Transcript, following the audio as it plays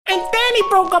Danny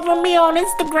broke up with me on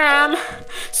Instagram.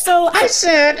 So I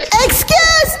said,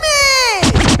 "Excuse me!"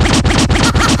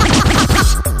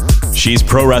 She's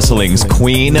pro wrestling's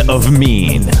queen of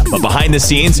mean. But behind the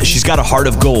scenes, she's got a heart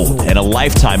of gold and a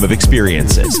lifetime of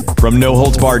experiences. From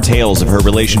no-holds-barred tales of her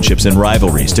relationships and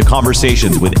rivalries to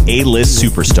conversations with A-list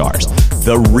superstars,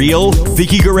 the real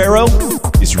Vickie Guerrero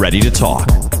is ready to talk.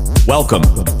 Welcome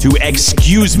to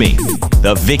Excuse Me,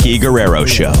 the Vickie Guerrero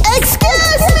Show.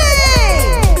 Excuse me!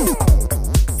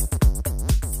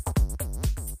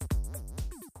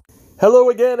 Hello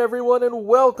again, everyone, and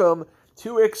welcome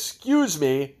to Excuse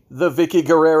Me, the Vickie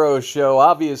Guerrero Show.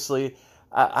 Obviously,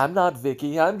 I'm not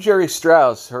Vickie. I'm Jerry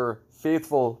Strauss, her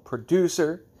faithful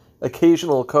producer,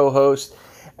 occasional co-host.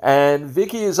 And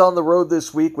Vickie is on the road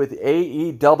this week with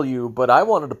AEW, but I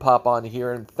wanted to pop on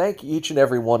here and thank each and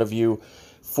every one of you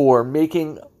for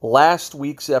making last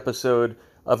week's episode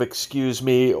of Excuse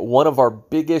Me one of our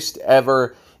biggest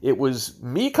ever. It was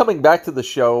me coming back to the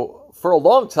show for a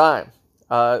long time.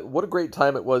 What a great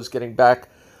time it was getting back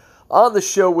on the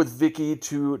show with Vickie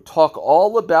to talk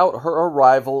all about her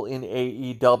arrival in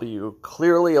AEW.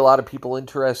 Clearly a lot of people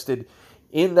interested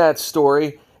in that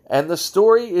story, and the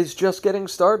story is just getting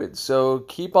started. So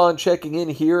keep on checking in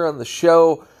here on the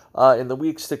show. In the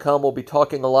weeks to come, we'll be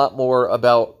talking a lot more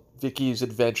about Vickie's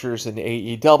adventures in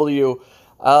AEW.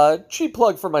 Cheap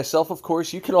plug for myself, of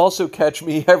course. You can also catch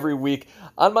me every week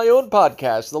on my own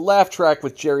podcast, The Laugh Track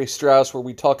with Jerry Strauss, where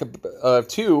we talk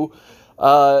to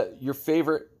your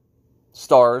favorite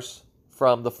stars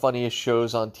from the funniest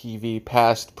shows on TV,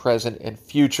 past, present, and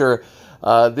future.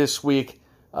 This week,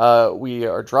 we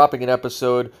are dropping an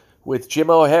episode with Jim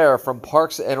O'Heir from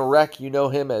Parks and Rec. You know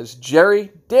him as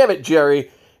Jerry. Damn it,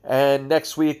 Jerry. And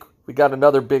next week, we got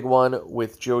another big one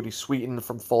with Jodie Sweetin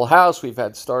from Full House. We've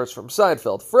had stars from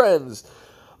Seinfeld, Friends,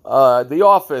 The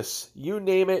Office. You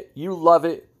name it, you love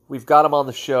it. We've got them on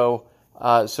the show.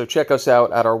 So check us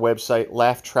out at our website,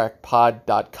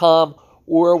 laughtrackpod.com,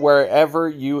 or wherever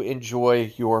you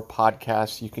enjoy your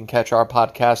podcasts. You can catch our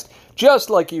podcast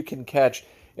just like you can catch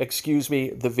Excuse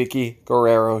Me, the Vickie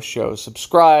Guerrero Show.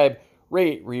 Subscribe,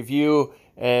 rate, review,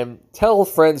 and tell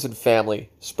friends and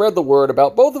family. Spread the word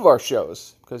about both of our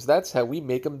shows, because that's how we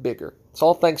make them bigger. It's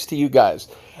all thanks to you guys.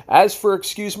 As for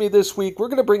Excuse Me this week, we're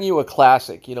going to bring you a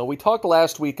classic. You know, we talked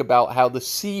last week about how the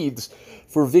seeds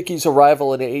for Vickie's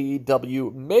arrival in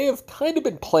AEW may have kind of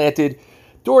been planted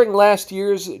during last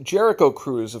year's Jericho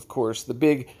Cruise, of course, the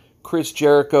big Chris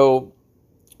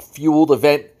Jericho-fueled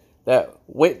event that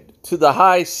went to the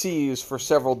high seas for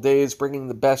several days, bringing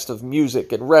the best of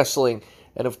music and wrestling,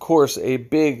 and of course, a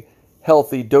big,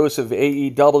 healthy dose of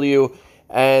AEW.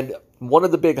 And one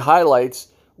of the big highlights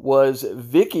was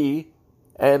Vickie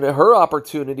and her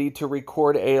opportunity to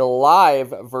record a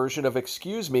live version of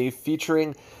Excuse Me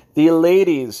featuring the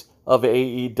ladies of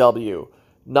AEW.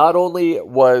 Not only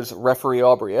was referee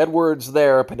Aubrey Edwards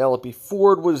there, Penelope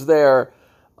Ford was there.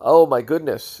 Oh my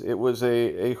goodness, it was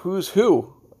a who's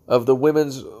who of the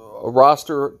women's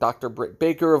roster. Dr. Britt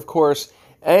Baker, of course,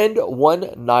 and one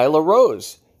Nyla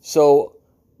Rose. So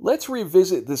let's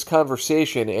revisit this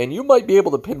conversation, and you might be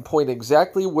able to pinpoint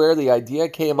exactly where the idea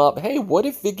came up. Hey, what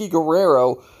if Vickie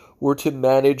Guerrero were to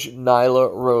manage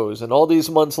Nyla Rose? And all these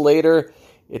months later,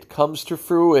 it comes to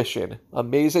fruition.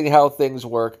 Amazing how things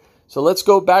work. So let's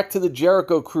go back to the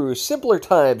Jericho Cruise, simpler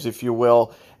times, if you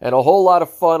will, and a whole lot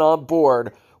of fun on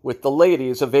board with the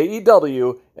ladies of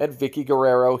AEW and Vickie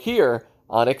Guerrero here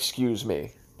on Excuse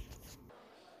Me.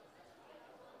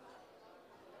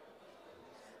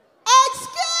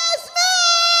 Excuse me!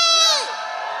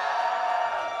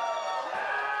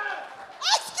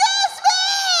 Excuse me!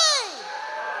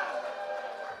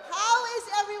 How is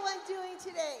everyone doing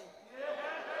today?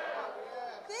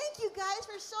 Thank you guys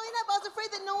for showing up. I was afraid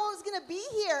that no one was going to be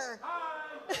here.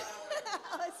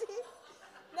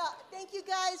 No, thank you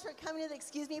guys for coming to the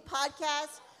Excuse Me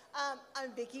podcast.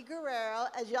 I'm Vickie Guerrero,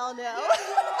 as y'all know.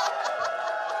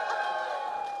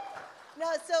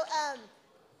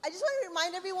 I just want to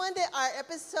remind everyone that our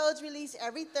episodes release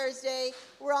every Thursday.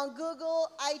 We're on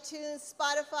Google, iTunes,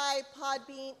 Spotify,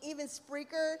 Podbean, even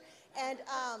Spreaker. And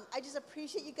I just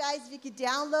appreciate you guys if you could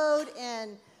download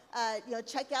and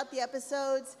check out the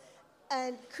episodes.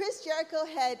 And Chris Jericho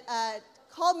had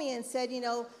called me and said, do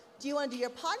you want to do your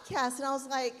podcast? And I was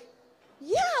like,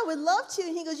 yeah, I would love to.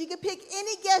 And he goes, you can pick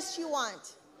any guest you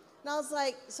want. And I was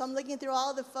like, so I'm looking through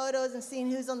all the photos and seeing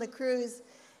who's on the cruise.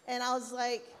 And I was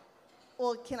like,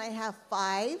 well, can I have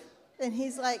 5? And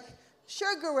he's like,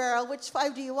 sure, Guerrero, which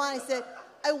 5 do you want? I said,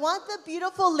 I want the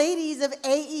beautiful ladies of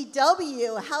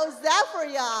AEW. How's that for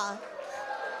y'all?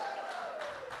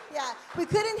 Yeah, we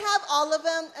couldn't have all of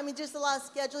them. I mean, just a lot of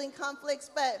scheduling conflicts,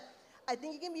 but I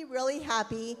think you're going to be really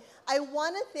happy. I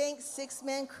want to thank Six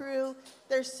Man Crew.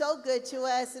 They're so good to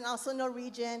us, and also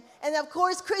Norwegian. And, of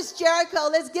course, Chris Jericho.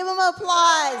 Let's give him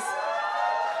applause.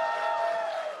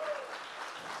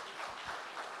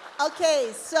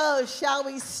 Okay, so shall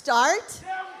we start?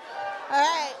 All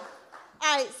right.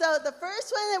 All right, so the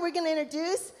first one that we're going to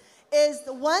introduce is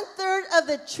the 1/3 of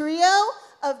the trio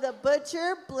of the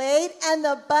Butcher, Blade, and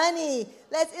the Bunny.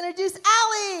 Let's introduce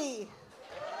Allie.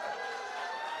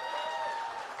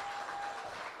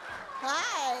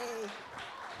 Hi.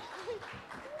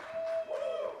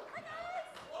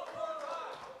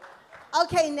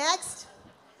 Okay, next,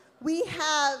 we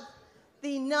have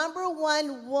the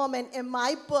 #1 woman in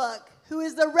my book who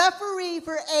is the referee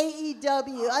for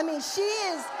AEW. I mean, she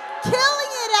is killing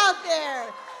it out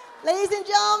there. Ladies and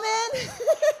gentlemen,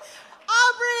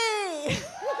 Aubrey.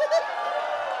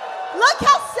 Look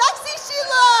how sexy she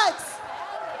looks.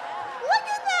 Look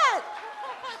at that.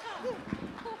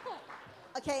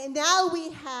 Okay, and now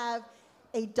we have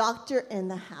a doctor in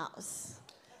the house.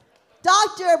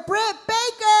 Dr. Britt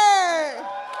Baker.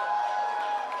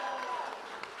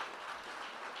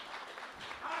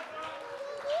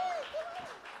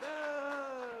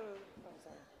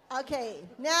 Okay,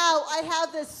 now I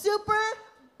have the super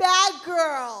bad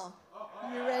girl.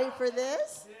 You ready for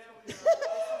this?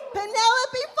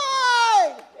 Penelope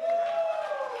Ford!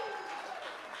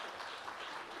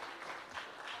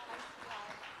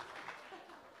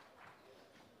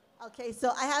 Okay,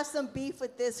 so I have some beef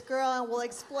with this girl, and we'll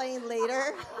explain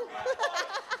later.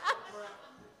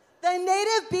 The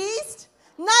native beast,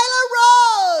 Nyla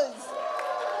Rose!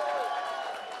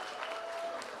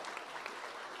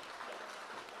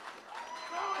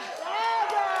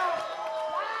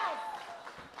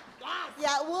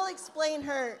 Yeah, we'll explain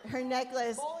her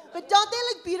necklace. But don't they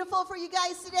look beautiful for you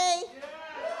guys today?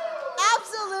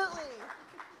 Absolutely.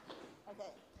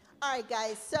 Okay. All right,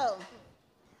 guys. So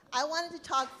I wanted to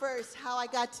talk first how I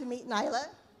got to meet Nyla.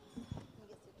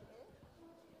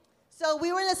 So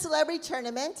we were in a celebrity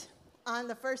tournament on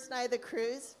the first night of the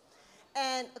cruise.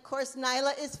 And, of course,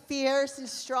 Nyla is fierce and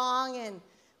strong, and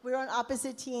we were on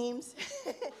opposite teams.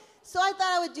 So I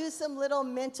thought I would do some little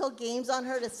mental games on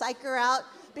her to psych her out,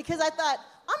 because I thought,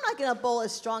 I'm not going to bowl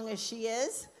as strong as she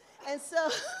is. And so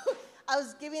I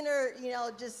was giving her,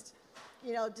 just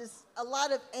a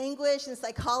lot of anguish and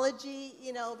psychology,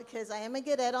 because I am a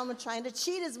good at it. I'm trying to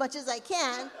cheat as much as I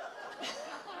can.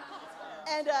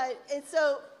 And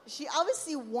so she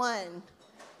obviously won.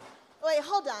 Wait,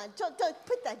 hold on. Don't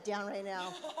put that down right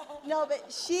now. No, but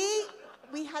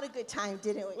we had a good time,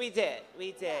 didn't we?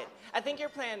 We did. I think your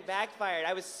plan backfired.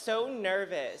 I was so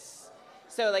nervous.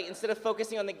 So, instead of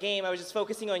focusing on the game, I was just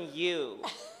focusing on you.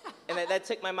 And that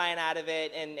took my mind out of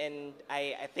it, and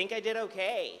I think I did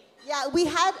okay. Yeah, we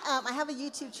had, I have a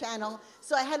YouTube channel,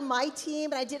 so I had my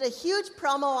team, and I did a huge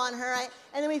promo on her,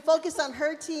 and then we focused on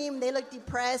her team. They looked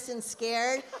depressed and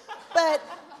scared. But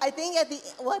I think at the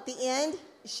end,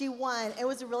 she won. It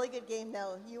was a really good game,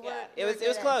 though. It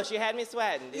was close. You had me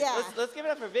sweating. Yeah. Let's give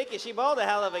it up for Vicky. She bowled a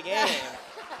hell of a game.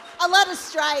 A lot of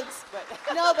strikes. But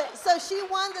so she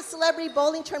won the celebrity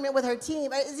bowling tournament with her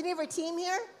team. Is any of her team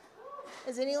here?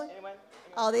 Is anyone? Anyone?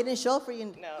 Oh, they didn't show up for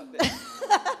you. No.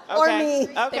 Or me.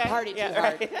 Okay. They partied too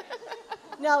hard. Right.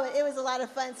 No, it was a lot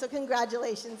of fun. So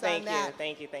congratulations on that.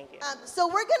 Thank you. So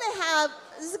we're gonna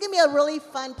this is gonna be a really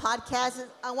fun podcast.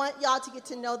 I want y'all to get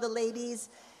to know the ladies.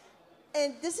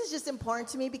 And this is just important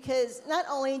to me because not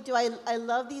only do I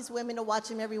love these women to watch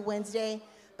them every Wednesday,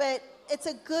 but it's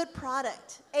a good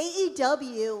product.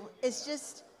 AEW is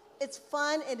just, it's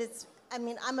fun, and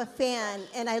I'm a fan,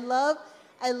 and I love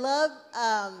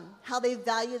how they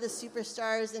value the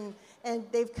superstars,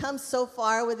 and they've come so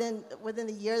far within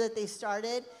the year that they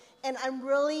started, and I'm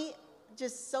really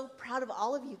just so proud of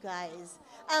all of you guys.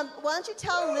 Why don't you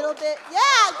tell a little bit?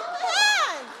 Yeah, go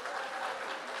ahead.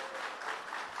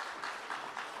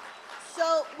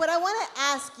 So what I want to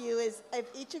ask you is if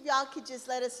each of y'all could just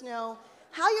let us know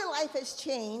how your life has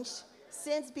changed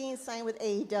since being signed with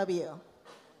AEW.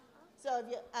 So,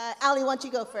 Allie, why don't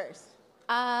you go first?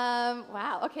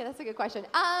 Wow. Okay, that's a good question.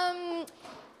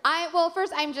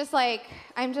 First, I'm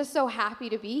just so happy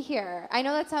to be here. I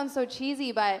know that sounds so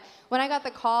cheesy, but when I got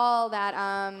the call that,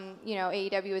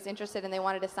 AEW was interested and they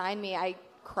wanted to sign me, I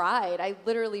cried. I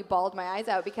literally bawled my eyes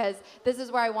out because this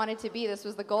is where I wanted to be. This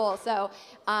was the goal. So,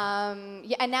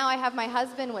 and now I have my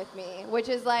husband with me, which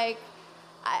is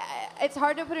it's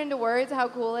hard to put into words how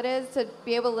cool it is to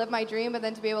be able to live my dream, but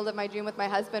then to be able to live my dream with my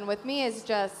husband with me is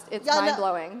just, it's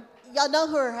mind-blowing. Y'all know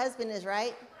who her husband is,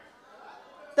 right?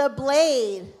 The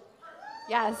Blade.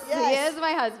 Yes, Yes. he is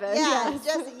my husband. Yeah, Yes.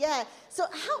 Jesse, yeah. So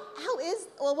how is,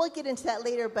 well, we'll get into that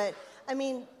later, but I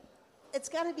mean, it's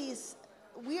got to be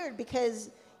weird because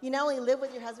you not only live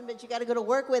with your husband, but you got to go to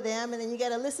work with him, and then you got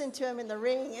to listen to him in the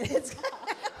ring, and it's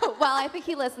Well, I think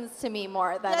he listens to me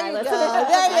more than there I you listen go. to him.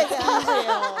 There you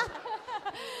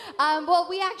go. Well,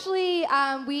 we actually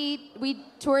we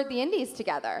toured the Indies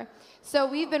together, so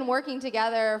we've been working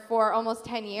together for almost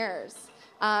 10 years.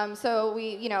 So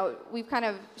we've kind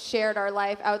of shared our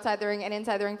life outside the ring and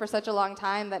inside the ring for such a long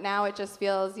time that now it just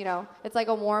feels, it's like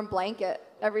a warm blanket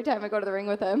every time I go to the ring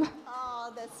with him.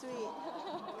 Oh, that's sweet.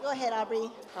 Go ahead,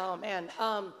 Aubrey. Oh, man.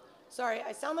 Sorry,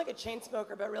 I sound like a chain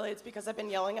smoker, but really it's because I've been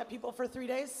yelling at people for 3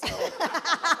 days. So,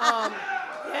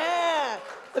 yeah.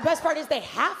 The best part is they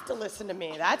have to listen to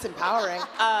me. That's empowering.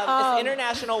 It's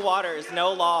international waters,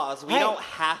 no laws. We Hey. don't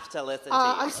have to listen to you.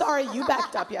 I'm sorry you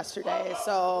backed up yesterday,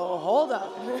 so hold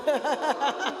up.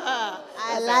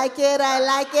 I like it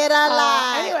a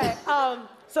lot. Anyway,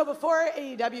 so before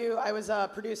AEW, I was a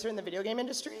producer in the video game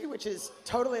industry, which is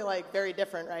totally like very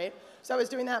different, right? So I was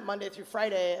doing that Monday through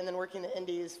Friday and then working the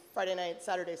indies Friday night,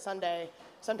 Saturday, Sunday,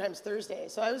 sometimes Thursday.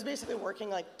 So I was basically working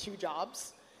like 2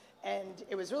 jobs. And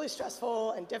it was really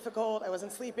stressful and difficult. I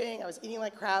wasn't sleeping. I was eating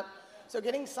like crap. So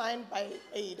getting signed by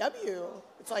AEW,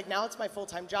 it's like now it's my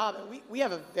full-time job. And we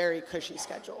have a very cushy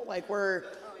schedule. Like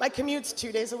my commute's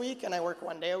 2 days a week and I work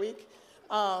 1 day a week.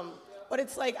 But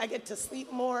it's like I get to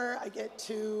sleep more. I get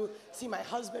to see my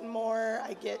husband more.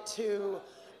 I get to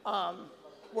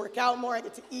work out more. I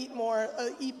get to eat more,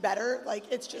 eat better. Like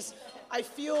it's just, I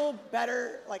feel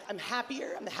better. Like I'm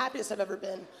happier. I'm the happiest I've ever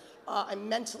been. I'm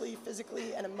mentally,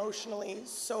 physically, and emotionally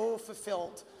so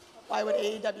fulfilled by what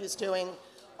AEW is doing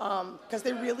because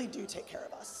they really do take care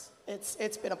of us.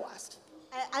 It's been a blast.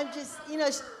 I'm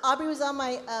just, Aubrey was on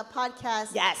my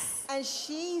podcast. Yes. And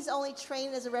she's only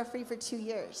trained as a referee for 2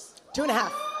 years. 2.5.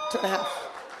 2.5.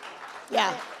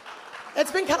 Yeah.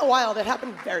 It's been kind of wild. It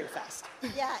happened very fast.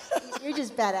 Yeah, you're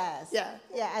just badass. Yeah.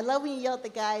 Yeah, I love when you yell at the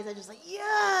guys. I'm just like,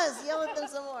 yes, yell at them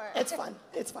some more. It's fun.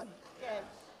 It's fun. Good.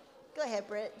 Go ahead,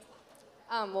 Britt.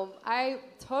 Well,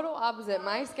 total opposite.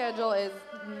 My schedule is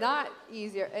not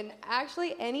easier. And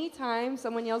actually, anytime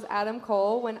someone yells Adam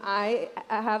Cole when I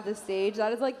have the stage,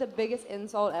 that is like the biggest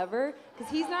insult ever because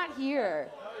he's not here.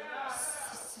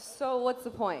 So what's the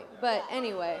point? But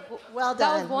anyway, Well that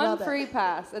done, was one well done. free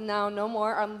pass, and now no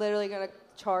more. I'm literally going to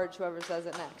charge whoever says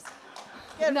it next.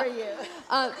 Good for you.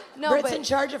 No, Britt's but in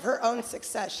charge of her own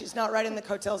success. She's not riding the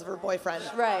coattails of her boyfriend.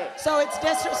 right. So it's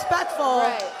disrespectful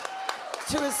Right.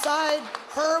 to aside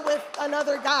her with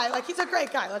another guy. Like, he's a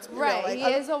great guy. Let's be real. Right. Like,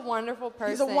 He is a wonderful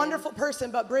person. He's a wonderful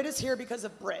person, but Britt is here because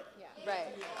of Britt.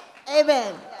 Right.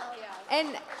 Amen.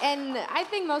 And I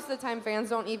think most of the time fans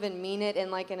don't even mean it in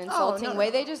like an insulting no, way.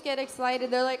 no. They just get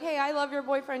excited. They're like, "Hey, I love your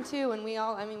boyfriend too," and we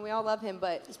all love him,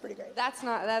 but He's pretty great. That's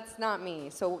not me.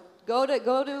 So go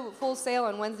to Full Sail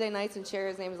on Wednesday nights and share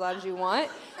his name as loud as you want.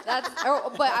 But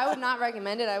I would not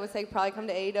recommend it. I would say probably come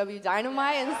to AEW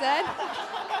Dynamite instead.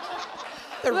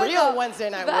 The But real no, Wednesday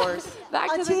Night back- Wars.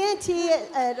 Back On to the TNT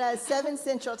at 7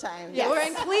 Central Time. Yeah, we're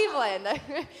in Cleveland.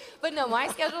 But no, my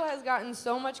schedule has gotten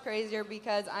so much crazier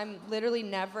because I'm literally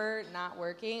never not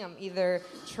working. I'm either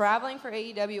traveling for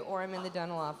AEW or I'm in the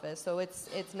dental office. So it's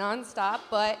nonstop,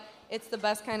 but it's the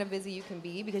best kind of busy you can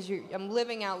be because I'm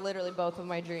living out literally both of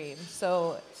my dreams.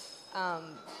 So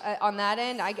on that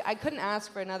end, I couldn't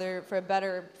ask for a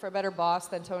better boss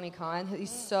than Tony Khan. He's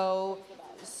so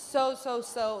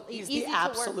He's easy the to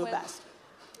absolute work with. best.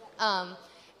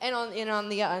 And on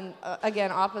the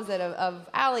again opposite of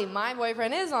Allie, my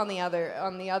boyfriend is on the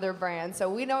other brand, so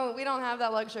we don't have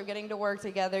that luxury of getting to work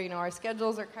together. Our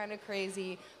schedules are kind of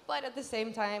crazy, but at the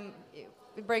same time,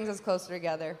 it brings us closer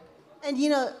together. And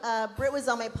Britt was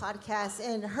on my podcast,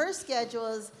 and her schedule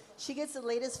is she gets the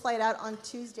latest flight out on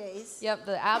Tuesdays. Yep,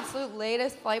 the absolute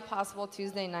latest flight possible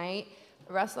Tuesday night,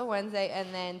 Wrestle Wednesday,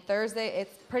 and then Thursday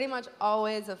it's pretty much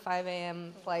always a 5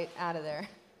 a.m. flight out of there.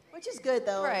 Which is good,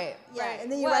 though. Right, Yeah, right. and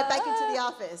then you're right back into the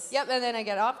office. Yep, and then I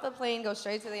get off the plane, go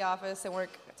straight to the office, and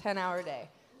work a 10-hour day.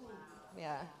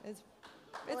 Yeah, it's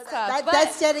Well, tough. but,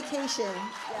 that's dedication.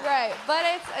 Yeah. right, but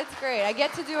it's great. I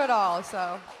get to do it all,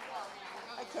 so.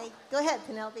 Okay, go ahead,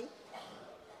 Penelope.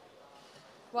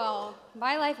 Well,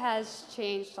 my life has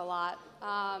changed a lot.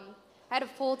 I had a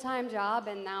full-time job,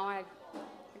 and now I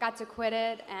got to quit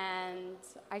it, and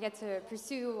I get to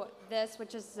pursue this,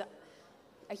 which is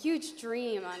a huge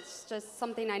dream. It's just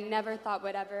something I never thought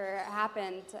would ever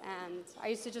happen. And I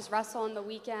used to just wrestle on the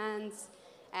weekends,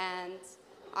 and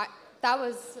that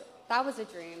was a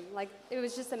dream. Like, it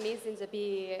was just amazing to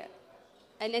be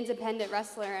an independent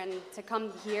wrestler and to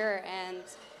come here and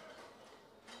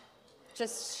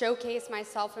just showcase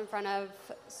myself in front of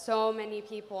so many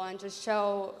people and just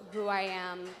show who I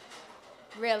am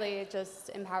really just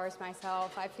empowers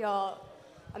myself. I feel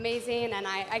amazing, and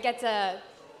I get to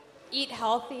eat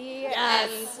healthy.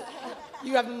 Yes.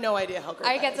 You have no idea how great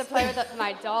I that get is. to play with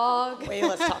my dog. Wait,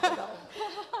 let's talk about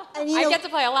it. And I get to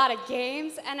play a lot of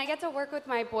games, and I get to work with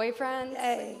my boyfriend,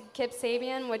 Yay. Kip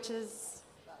Sabian, which is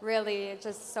really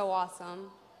just so awesome.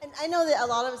 And I know that a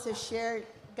lot of us have shared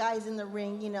guys in the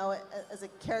ring, as a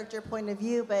character point of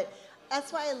view, but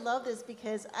that's why I love this,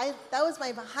 because that was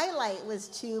my highlight, was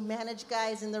to manage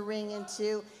guys in the ring and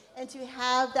to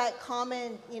have that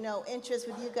common, interest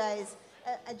with you guys.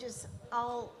 I just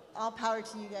all power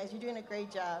to you guys. You're doing a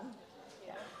great job.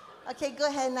 Yeah. Okay, go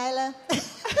ahead, Nyla.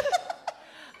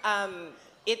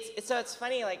 It's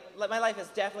funny, like my life has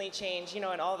definitely changed, in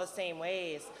all the same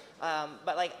ways.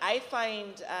 But like I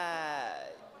find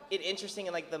it interesting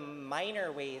in like the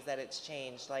minor ways that it's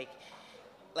changed. Like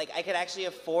I could actually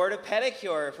afford a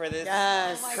pedicure for this.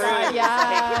 Yes. Oh my God,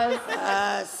 yes.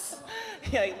 Yes.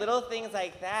 Yeah, like little things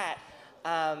like that.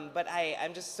 But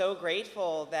I'm just so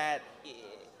grateful that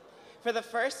for the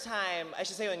first time, I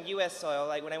should say on U.S. soil,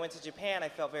 like when I went to Japan, I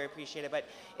felt very appreciated, but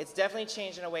it's definitely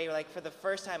changed in a way where, like, for the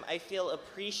first time, I feel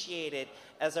appreciated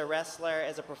as a wrestler,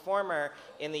 as a performer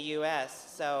in the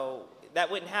U.S. So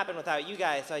that wouldn't happen without you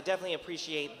guys, so I definitely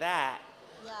appreciate that.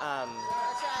 Yeah.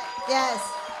 That's right.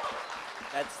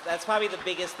 Yes. That's probably the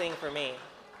biggest thing for me.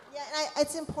 Yeah, and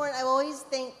it's important. I always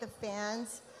thank the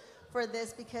fans for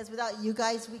this, because without you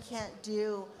guys, we can't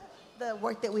do the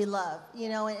work that we love,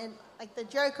 and like the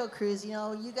Jericho Cruise,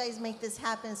 you guys make this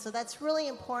happen. So that's really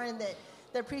important that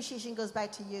the appreciation goes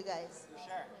back to you guys.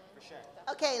 For sure.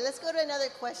 Okay, let's go to another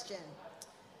question.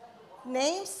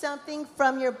 Name something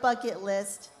from your bucket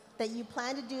list that you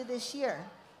plan to do this year.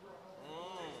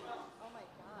 Oh my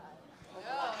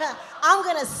God. I'm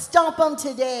going to stomp them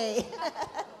today.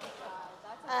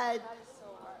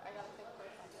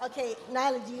 Okay,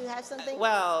 Nyla, do you have something?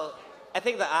 Well, I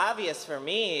think the obvious for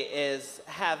me is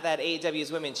have that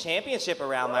AEW's Women's Championship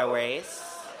around my waist.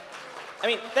 I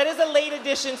mean, that is a late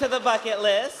addition to the bucket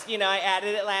list. I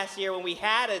added it last year when we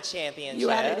had a championship. You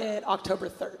added it October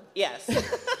 3rd. Yes.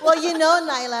 Well,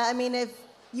 Nyla, I mean, if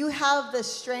you have the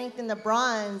strength and the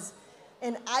bronze,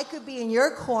 and I could be in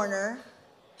your corner,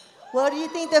 what do you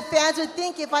think the fans would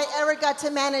think if I ever got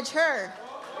to manage her?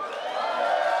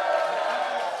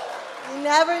 You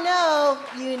never know.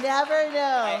 You never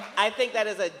know. I think that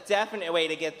is a definite way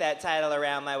to get that title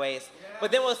around my waist.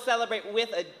 But then we'll celebrate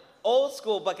with an old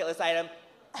school bucket list item,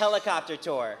 helicopter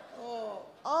tour.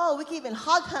 Oh, we can even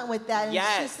hog hunt with that and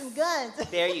Yes. shoot some guns.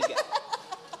 There you go.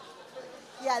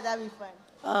 Yeah, that'd be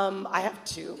fun. I have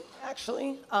two,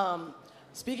 actually.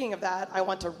 Speaking of that, I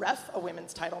want to ref a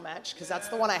women's title match, because that's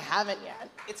the one I haven't yet.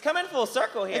 It's coming full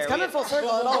circle here. It's coming full circle.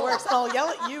 It all works. And I'll yell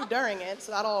at you during it,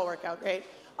 so that'll all work out great.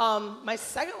 My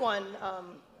second one,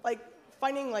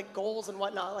 finding goals and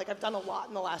whatnot. I've done a lot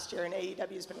in the last year, and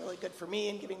AEW has been really good for me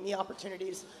and giving me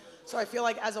opportunities. So I feel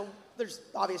like there's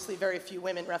obviously very few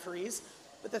women referees,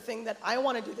 but the thing that I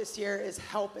want to do this year is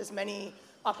help as many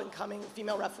up-and-coming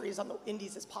female referees on the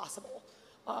indies as possible,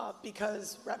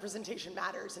 because representation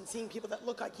matters, and seeing people that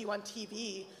look like you on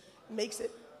TV makes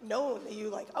it known that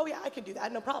you oh yeah, I could do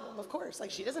that, no problem, of course.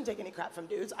 She doesn't take any crap from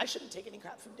dudes. I shouldn't take any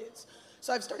crap from dudes.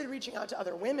 So I've started reaching out to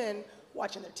other women,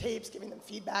 watching their tapes, giving them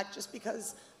feedback, just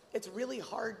because it's really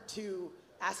hard to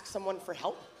ask someone for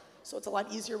help. So it's a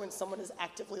lot easier when someone is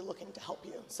actively looking to help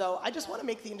you. So I just want to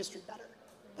make the industry better.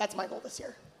 That's my goal this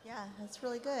year. Yeah, that's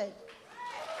really good.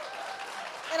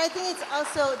 And I think it's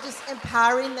also just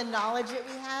empowering the knowledge that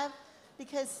we have,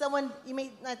 because you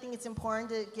may not think it's important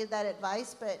to give that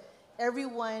advice, but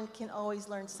everyone can always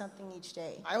learn something each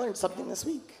day. I learned something this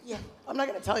week. Yeah. I'm not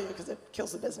going to tell you because it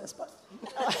kills the business, but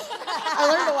I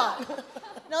learned a lot.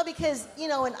 No, because,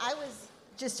 when I was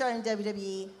just starting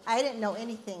WWE, I didn't know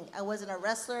anything. I wasn't a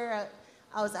wrestler.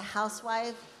 I was a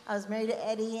housewife. I was married to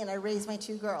Eddie, and I raised my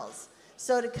two girls.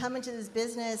 So to come into this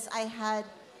business, I had,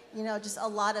 just a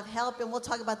lot of help, and we'll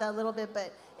talk about that a little bit,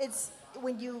 but it's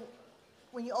when you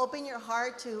open your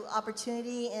heart to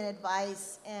opportunity and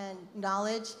advice and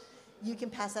knowledge, you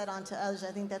can pass that on to others.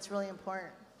 I think that's really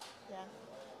important.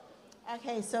 Yeah.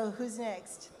 Okay, so who's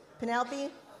next?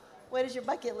 Penelope, what is your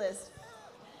bucket list?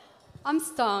 I'm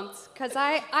stumped, because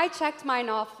I checked mine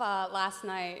off last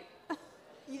night.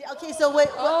 Okay, so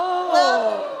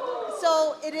well,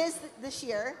 so it is this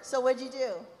year. So what'd you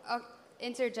do?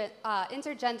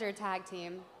 Intergender tag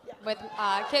team with Kip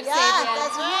Sabian. Yeah,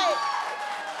 that's right.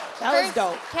 That was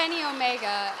dope. Kenny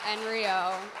Omega and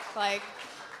Rio.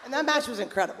 And that match was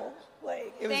incredible.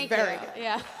 It was very good.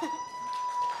 Yeah.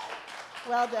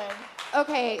 Well done.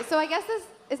 Okay, so I guess this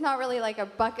is not really like a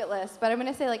bucket list, but I'm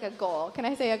gonna say like a goal. Can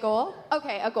I say a goal?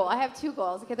 Okay, a goal. I have 2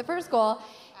 goals. Okay, the first goal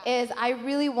is I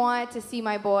really want to see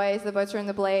my boys, the Butcher and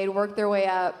the Blade, work their way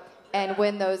up and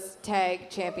win those tag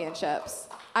championships.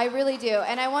 I really do.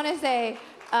 And I want to say,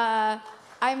 I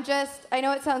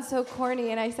know it sounds so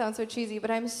corny and I sound so cheesy,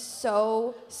 but I'm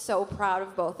so proud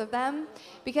of both of them.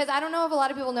 Because I don't know if a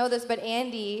lot of people know this, but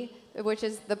Andy, which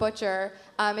is the Butcher,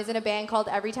 is in a band called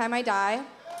Every Time I Die.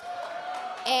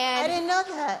 And I didn't know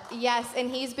that. Yes,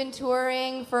 and he's been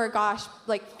touring for,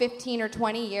 like 15 or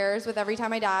 20 years with Every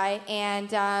Time I Die.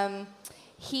 And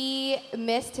he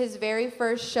missed his very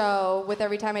first show with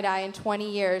Every Time I Die in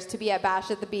 20 years to be at Bash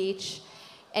at the Beach.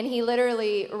 And he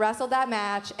literally wrestled that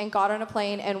match and got on a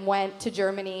plane and went to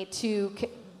Germany to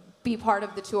be part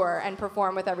of the tour and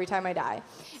perform with Every Time I Die.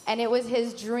 And it was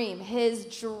his dream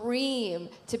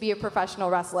to be a professional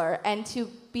wrestler. And to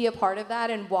be a part of that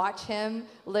and watch him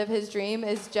live his dream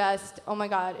is just, oh my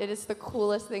God, it is the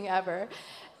coolest thing ever.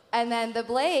 And then the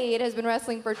Blade has been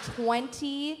wrestling for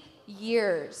 20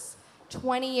 years.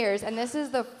 20 years. And this is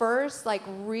the first like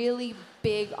really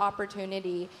big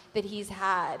opportunity that he's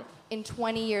had in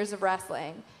 20 years of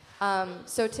wrestling.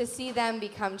 So to see them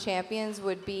become champions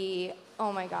would be,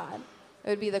 oh my God, it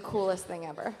would be the coolest thing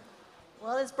ever.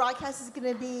 Well, this broadcast is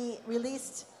going to be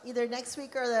released either next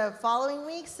week or the following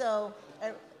week, so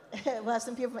we'll have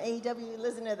some people from AEW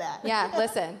listen to that. Yeah,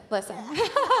 listen.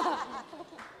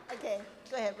 Okay,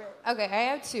 go ahead, Britt. Okay, I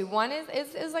have 2. One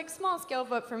is like small scale,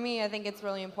 but for me, I think it's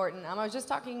really important. I was just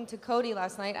talking to Cody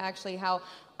last night, actually, how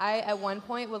I, at one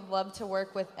point, would love to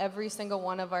work with every single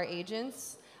one of our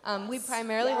agents. We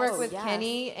primarily work with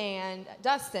Kenny and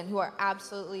Dustin, who are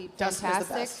absolutely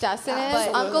fantastic. Dustin is,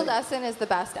 Uncle Dustin is the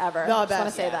best ever. The I just want to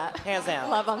best, say that. Hands down.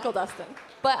 Love Uncle Dustin.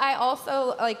 But I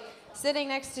also, like, sitting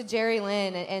next to Jerry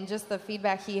Lynn and just the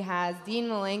feedback he has, Dean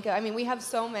Malenko, I mean, we have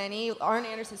so many, Arn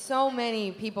Anderson, so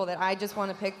many people that I just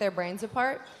want to pick their brains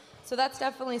apart. So that's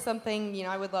definitely something,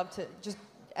 I would love to just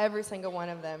every single one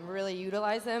of them, really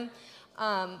utilize them.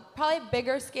 Probably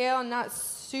bigger scale, not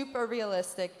super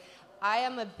realistic. I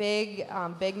am a big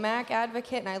Big Mac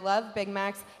advocate, and I love Big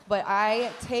Macs, but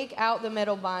I take out the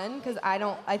middle bun because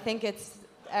I think it's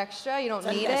extra. You don't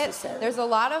need it. There's a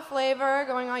lot of flavor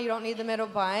going on. You don't need the middle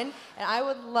bun. And I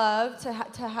would love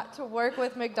to work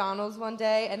with McDonald's one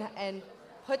day and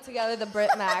put together the Brit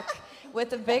Mac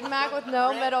with a Big Mac with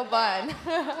no middle bun.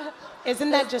 Isn't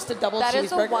that just a double That cheeseburger? is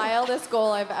the wildest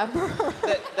goal I've ever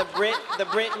heard. The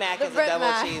Brit Mac is Brit a double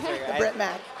Mac. cheeseburger. The Brit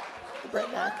Mac. The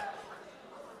Brit Mac.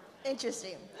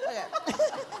 Interesting. Okay.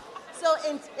 So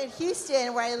in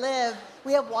Houston, where I live,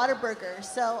 we have Whataburger.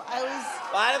 So I always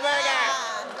Whataburger!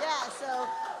 Yeah. So,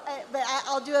 but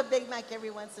I'll do a Big Mac every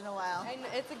once in a while. And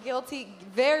it's a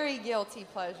very guilty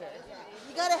pleasure.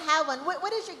 You gotta have one.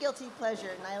 What is your guilty pleasure,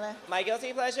 Nyla? My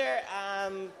guilty pleasure,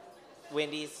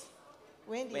 Wendy's.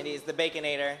 Wendy's, the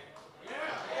Baconator.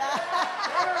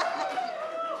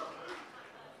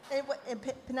 And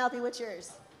Penelope, what's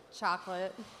yours?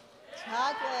 Chocolate.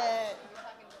 Chocolate.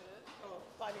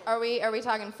 Are we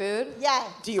talking food? Yeah.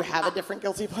 Do you have a different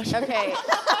guilty pleasure? Okay.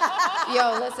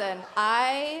 Yo, listen.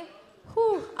 I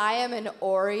am an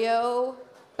Oreo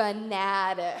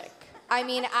fanatic. I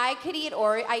mean, I could eat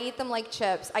Oreo. I eat them like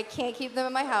chips. I can't keep them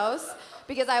in my house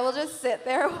because I will just sit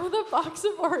there with a box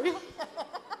of Oreo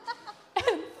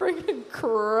and freaking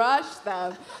crush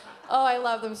them. Oh, I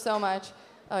love them so much.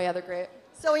 Oh yeah, they're great.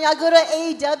 So when y'all go to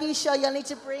AEW show, y'all need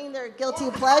to bring their guilty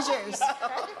pleasures.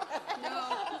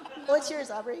 No. What's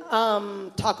yours, Aubrey?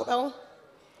 Taco Bell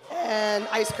and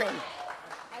ice cream.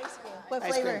 Ice cream. What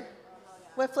Ice flavor? cream.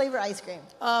 What flavor ice cream?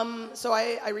 So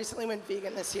I recently went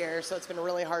vegan this year, so it's been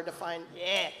really hard to find.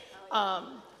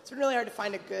 It's been really hard to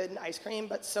find a good ice cream,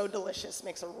 but So Delicious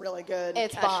makes a really good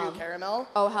It's cashew bomb. caramel.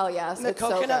 Oh hell yes, And the it's so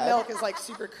coconut good. milk is like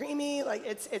super creamy. Like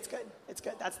it's good. It's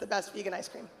good. That's the best vegan ice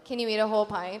cream. Can you eat a whole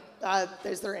pint?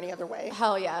 Is there any other way?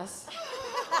 Hell yes.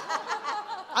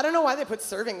 I don't know why they put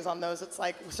servings on those. It's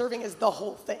like serving is the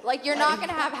whole thing. Like you're not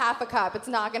gonna have half a cup. It's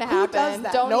not gonna Who happen. does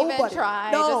that? Don't Nobody. even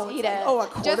try. No, Just it's eat like, it. oh, a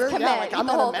quarter? Just commit. Yeah, like Eat I'm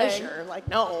the gonna whole measure. thing. Like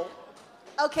no.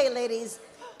 Okay, ladies,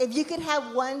 if you could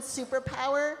have one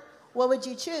superpower, what would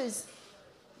you choose?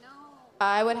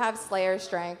 I would have Slayer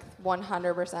strength,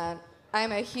 100%.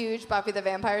 I'm a huge Buffy the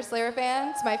Vampire Slayer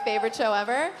fan. It's my favorite show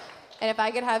ever. And if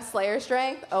I could have Slayer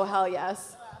strength, oh hell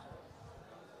yes.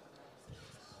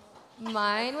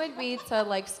 Mine would be to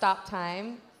like stop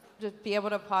time, just be able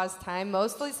to pause time,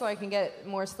 mostly so I can get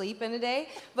more sleep in a day,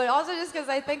 but also just because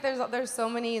I think there's so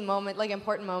many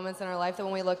important moments in our life that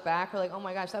when we look back, we're like, oh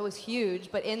my gosh, that was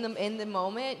huge. But in the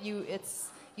moment, you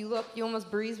almost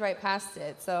breeze right past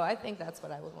it. So I think that's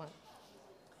what I would want.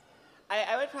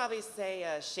 I would probably say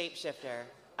a shapeshifter.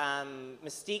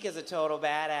 Mystique is a total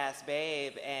badass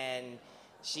babe, and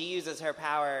she uses her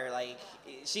power like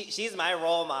she's my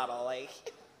role model. Like,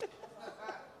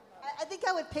 I think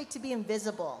I would pick to be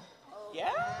invisible. yeah.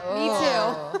 Me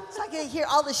too. So I can hear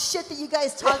all the shit that you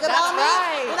guys talk about That's me.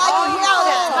 right. And I can hear all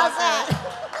that. Oh, How's that?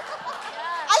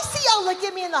 I see y'all look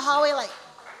at me in the hallway like,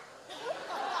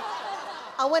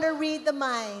 I want to read the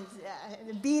minds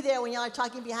and be there when y'all are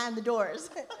talking behind the doors.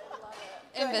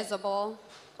 Invisible.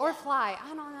 Or fly. I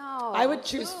don't know. I would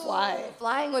choose fly.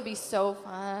 Flying would be so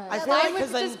fun. I feel Flying like would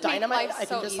because then just make Dynamite, life I can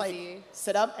so just easy. like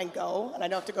sit up and go, and I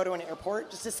don't have to go to an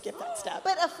airport just to skip that step.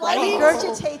 But a fly Right?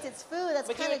 regurgitates its food. That's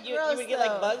But kind of you gross, would get though.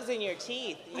 like bugs in your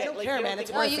teeth. I don't care, man. think It's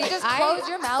about No, worth you it. just I- close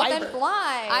your mouth Fiber. and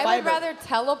fly. I would Fiber. rather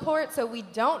teleport so we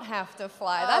don't have to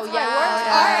fly. That's Oh, my yeah. worst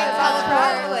Yeah. part.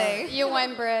 Yeah. Teleport. You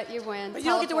win, Britt. You win. But you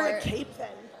don't get to wear a Teleport. cape then.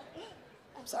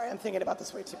 I'm sorry, I'm thinking about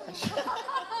this way too much.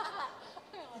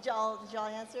 Did y'all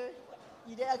answer?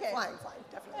 You did? Okay. Flying,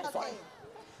 definitely Okay. flying.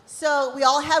 So we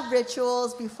all have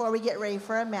rituals before we get ready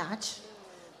for a match.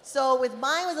 So with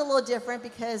mine was a little different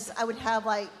because I would have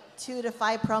like 2 to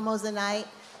 5 promos a night.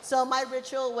 So my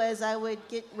ritual was I would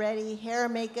get ready, hair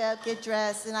and makeup, get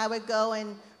dressed, and I would go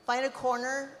and find a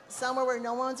corner somewhere where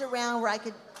no one's around where I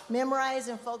could memorize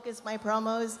and focus my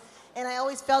promos. And I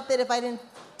always felt that if I didn't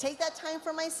take that time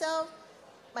for myself,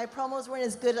 my promos weren't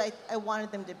as good as I wanted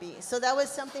them to be. So that was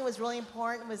something that was really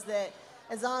important, was that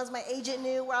as long as my agent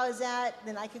knew where I was at,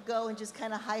 then I could go and just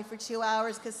kind of hide for 2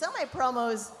 hours. Because some of my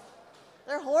promos,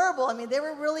 they're horrible. I mean, they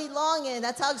were really long, and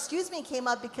that's how Excuse Me came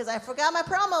up, because I forgot my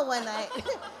promo one night.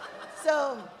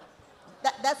 So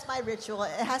that's my ritual. I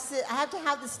have to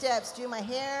have the steps, do my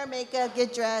hair, makeup,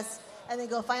 get dressed, and then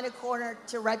go find a corner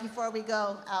to right before we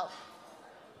go out.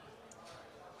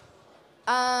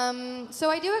 So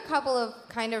I do a couple of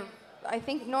kind of, I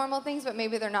think, normal things, but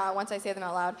maybe they're not once I say them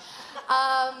out loud.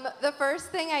 The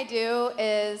first thing I do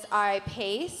is I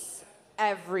pace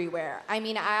everywhere. I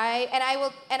mean,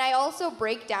 I also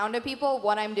break down to people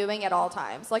what I'm doing at all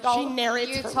times. Like She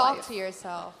narrates You her talk life. to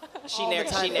yourself. She All the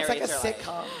narrates. time. She It's like a narrates her life.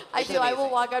 sitcom. I It's do. I will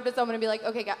amazing. walk up to someone and be like,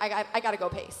 okay, I gotta go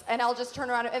pace, and I'll just turn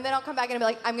around, and then I'll come back and be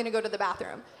like, I'm gonna go to the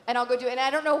bathroom, and I'll go do it. And I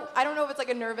don't know if it's like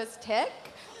a nervous tick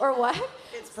or what.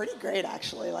 It's pretty great,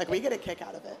 actually. Like, we get a kick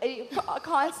out of it.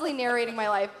 Constantly narrating my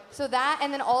life. So that,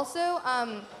 and then also,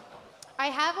 I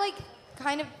have like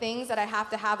kind of things that I have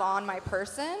to have on my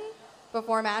person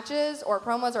before matches or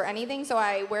promos or anything. So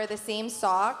I wear the same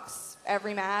socks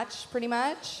every match, pretty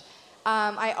much.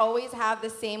 I always have the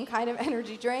same kind of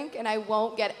energy drink, and I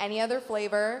won't get any other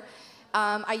flavor.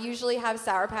 I usually have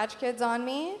Sour Patch Kids on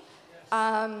me.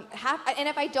 And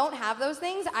if I don't have those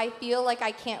things, I feel like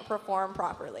I can't perform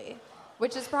properly,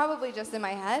 which is probably just in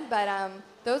my head. But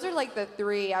those are like the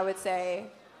 3, I would say.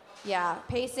 Yeah,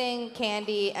 pacing,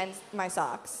 candy, and my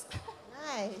socks.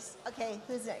 Nice. Okay,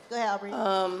 who's next? Go ahead, Aubrey.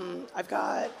 I've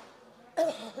got,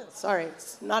 sorry,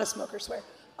 it's not a smoker swear.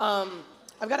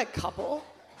 I've got a couple.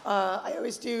 I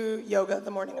always do yoga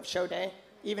the morning of show day,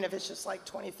 even if it's just like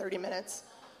 20, 30 minutes.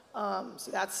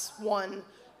 So that's 1.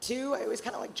 2, I always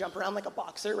kind of like jump around like a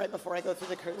boxer right before I go through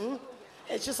the curtain.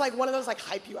 It's just like one of those like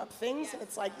hype you up things. And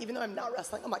it's like, even though I'm not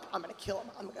wrestling, I'm like, I'm gonna kill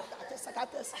him. I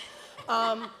got this.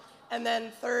 And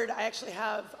then 3rd, I actually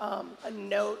have a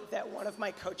note that one of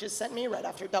my coaches sent me right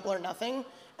after Double or Nothing,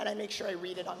 and I make sure I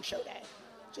read it on show day.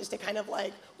 Just to kind of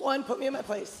like, 1, put me in my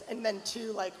place, and then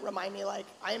 2, like remind me like,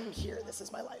 I'm here, this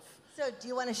is my life. So do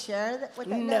you want to share what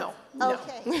that No, note? no.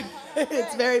 Okay.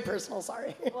 It's very personal,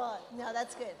 sorry. Well, no,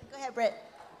 that's good. Go ahead, Britt.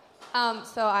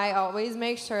 So I always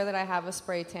make sure that I have a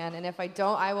spray tan, and if I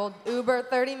don't, I will Uber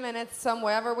 30 minutes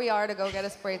wherever we are to go get a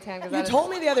spray tan. You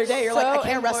told me the other day, you're like, I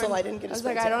can't wrestle, important. I didn't get a I was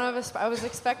spray like, tan. I don't have I was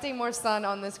expecting more sun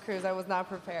on this cruise. I was not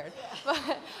prepared.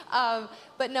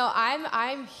 But no,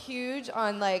 I'm huge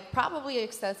on like probably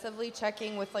excessively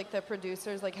checking with like the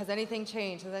producers, like has anything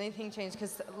changed? Has anything changed?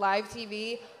 Because live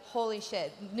TV, holy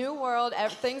shit, new world,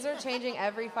 things are changing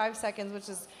every 5 seconds,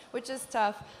 which is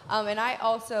tough. And I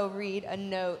also read a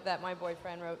note that my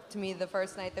boyfriend wrote to me the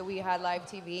first night that we had live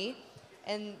TV.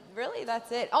 And really,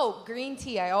 that's it. Oh, green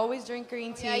tea. I always drink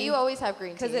green tea. Yeah, you always have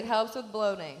green tea. Because it helps with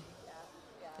bloating.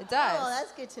 It does. Oh,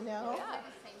 that's good to know.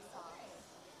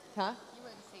 Huh? You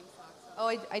wear the same socks. Oh,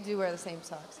 I do wear the same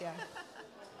socks, yeah.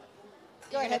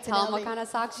 Go You're ahead, gonna tell them what Penelope. kind of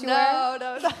socks you wear?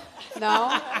 No.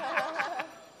 No?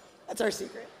 That's our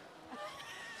secret.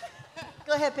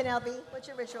 Go ahead, Penelope. What's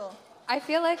your ritual? I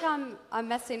feel like I'm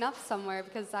messing up somewhere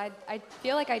because I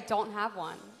feel like I don't have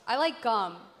one. I like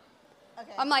gum.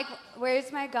 Okay. I'm like,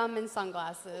 where's my gum and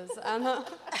sunglasses?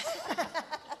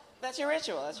 That's your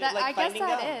ritual. That's your like I guess finding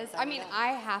that gum. is. I mean, I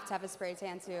have to have a spray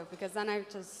tan too because then I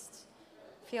just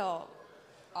feel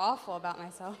awful about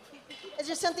myself. Is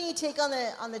there something you take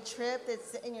on the trip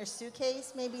that's in your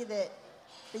suitcase, maybe that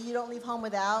you don't leave home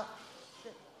without?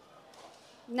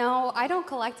 No, I don't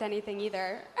collect anything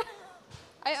either.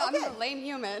 I'm Okay. a lame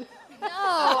human.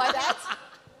 No,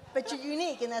 But you're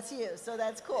unique, and that's you, so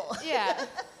that's cool. yeah.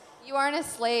 You aren't a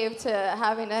slave to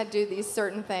having to do these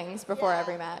certain things before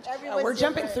every match. Everyone's We're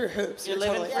jumping different. through hoops. You're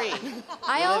living free.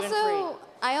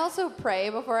 I also pray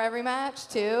before every match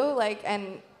too, like,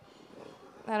 and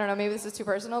I don't know, maybe this is too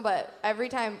personal, but every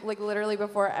time, like literally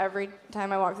before every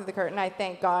time I walk through the curtain, I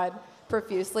thank God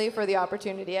profusely for the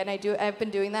opportunity, and I've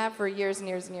been doing that for years and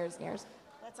years and years and years.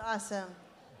 That's awesome.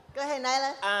 Go ahead,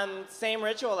 Nyla. Same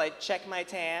ritual. I check my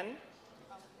tan.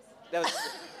 That was,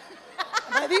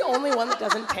 Am I the only one that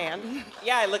doesn't tan?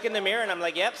 yeah, I look in the mirror and I'm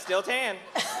like, yep, still tan.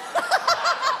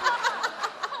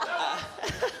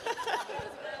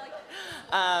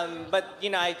 But you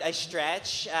know, I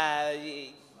stretch.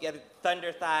 You have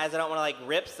thunder thighs. I don't want to like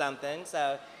rip something,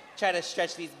 so try to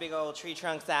stretch these big old tree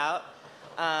trunks out.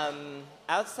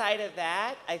 Outside of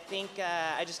that, I think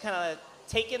I just kind of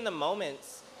take in the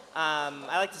moments.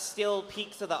 I like to steal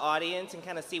peeks of the audience and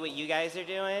kind of see what you guys are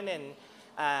doing,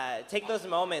 and take those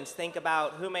moments. Think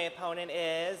about who my opponent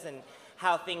is and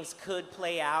how things could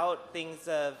play out. Things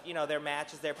of, you know, their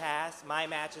match is their past, my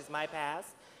match is my past,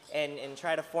 and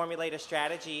try to formulate a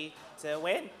strategy to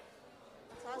win.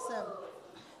 That's awesome.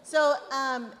 So,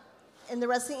 in the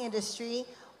wrestling industry,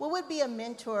 what would be a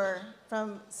mentor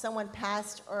from someone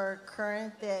past or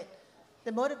current that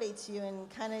motivates you and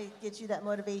kind of gives you that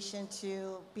motivation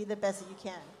to be the best that you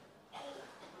can?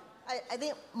 I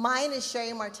think mine is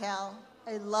Sherry Martel.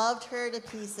 I loved her to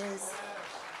pieces.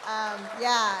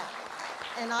 Yeah.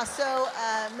 And also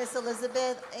Miss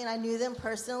Elizabeth, and I knew them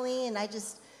personally, and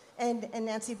and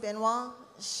Nancy Benoit.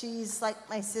 She's like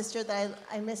my sister that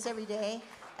I miss every day.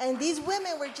 And these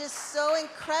women were just so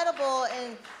incredible,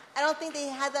 and I don't think they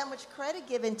had that much credit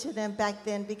given to them back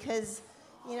then because,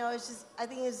 you know, it's just, I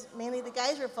think it was mainly the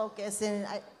guys were focused, and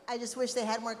I just wish they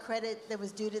had more credit that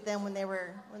was due to them when they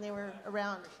were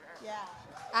around. Yeah.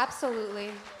 Absolutely.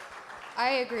 I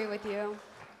agree with you.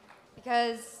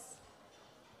 Because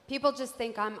people just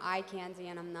think I'm eye candy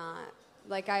and I'm not.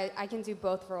 Like, I can do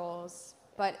both roles.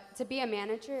 But to be a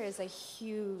manager is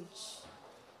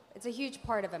it's a huge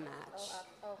part of a match.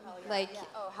 Oh, hell yeah. Like,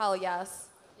 oh, hell yes.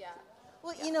 Yeah.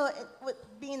 Well, you know, with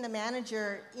being the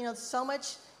manager, you know, so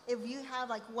much, if you have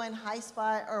like one high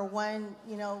spot or one,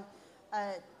 you know,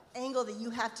 angle that you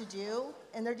have to do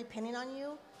and they're depending on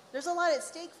you, there's a lot at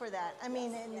stake for that. I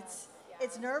mean, and it's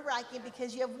nerve-wracking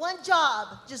because you have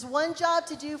just one job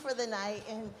to do for the night.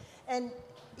 And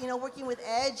you know, working with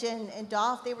Edge and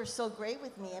Dolph, they were so great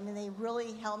with me. I mean, they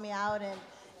really helped me out. And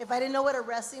if I didn't know what a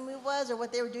wrestling move was or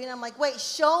what they were doing, I'm like, wait,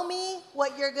 show me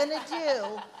what you're going to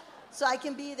do so I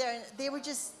can be there. And they were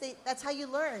that's how you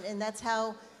learn. And that's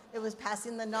how it was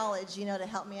passing the knowledge, you know, to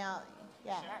help me out.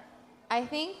 Yeah. I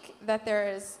think that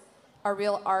there is a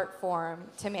real art form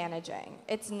to managing.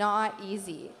 It's not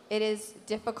easy. It is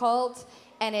difficult,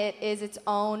 and it is its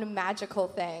own magical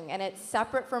thing. And it's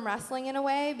separate from wrestling in a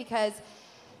way because,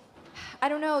 I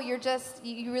don't know, you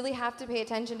really have to pay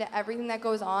attention to everything that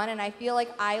goes on. And I feel like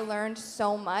I learned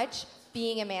so much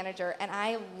being a manager, and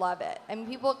I love it. And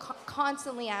people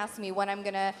constantly ask me when I'm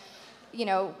going to, you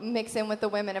know, mix in with the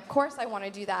women. Of course I want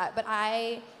to do that, but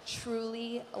I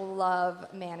truly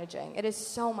love managing. It is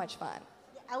so much fun.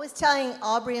 I was telling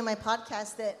Aubrey in my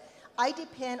podcast that I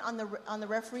depend on the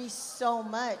referees so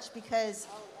much because,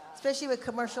 especially with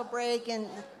commercial break and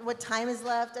what time is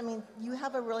left, I mean, you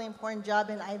have a really important job,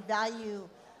 and I value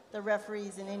the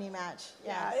referees in any match.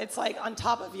 Yeah, it's like on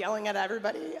top of yelling at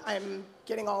everybody, I'm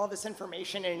getting all of this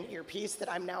information in an earpiece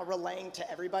that I'm now relaying to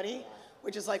everybody,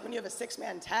 which is like when you have a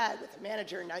 6-man tag with a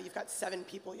manager, now you've got 7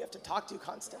 people you have to talk to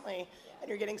constantly, and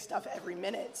you're getting stuff every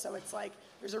minute. So it's like,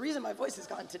 there's a reason my voice is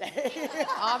gone today.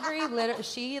 Aubrey,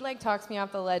 she like talks me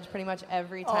off the ledge pretty much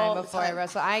every time All the before I time.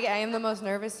 wrestle. I am the most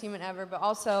nervous human ever, but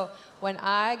also when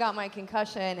I got my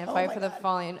concussion in Fight my for the God.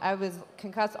 Fallen, I was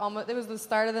concussed almost, it was the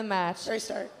start of the match. Very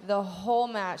start. The whole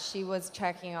match she was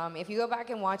checking on me. If you go back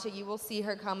and watch it, you will see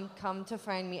her come to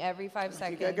find me every 5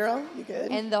 seconds. You good, girl? You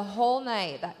good? And the whole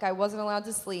night, that guy wasn't allowed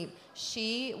to sleep.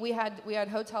 We had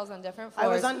hotels on different floors. I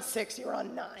was on 6, you were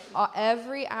on 9.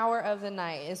 Every hour of the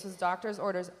night, this was doctor's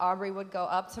orders. Aubrey would go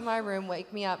up to my room,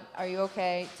 wake me up. Are you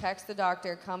okay? Text the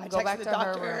doctor. I Go texted back the to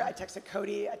doctor, her room. I texted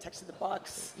Cody, I texted the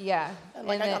Bucks. Yeah.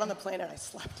 And I then, got on the plane and I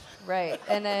slept. Right.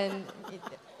 And then,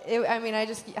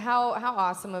 how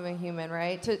awesome of a human,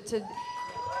 right?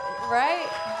 Right?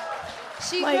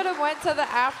 She Like- could have went to the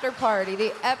after party,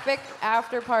 the epic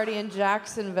after party in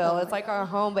Jacksonville. It's like our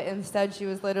home, but instead she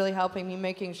was literally helping me,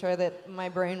 making sure that my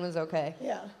brain was okay.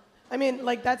 Yeah. I mean,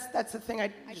 like, that's the thing.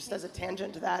 I just as a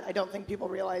tangent to that, I don't think people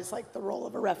realize, like, the role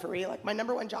of a referee. Like, my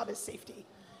number one job is safety,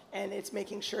 and it's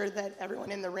making sure that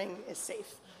everyone in the ring is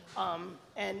safe.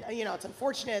 And, you know, it's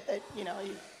unfortunate that, you know,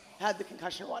 you had the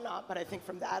concussion and whatnot, but I think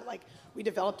from that, like, we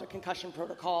developed a concussion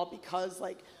protocol because,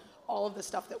 like, all of the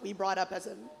stuff that we brought up as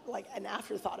an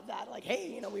afterthought of that, like, hey,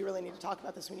 you know, we really need to talk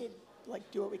about this. We need to, like,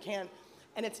 do what we can.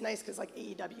 And it's nice because, like,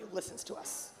 AEW listens to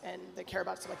us and they care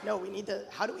about us. Like, no, we need to,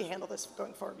 how do we handle this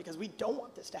going forward? Because we don't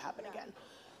want this to happen again.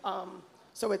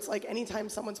 So it's like anytime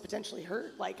someone's potentially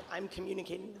hurt, like, I'm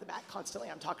communicating to the back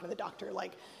constantly. I'm talking to the doctor.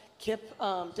 Like, Kip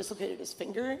dislocated his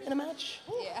finger in a match.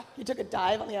 Yeah. He took a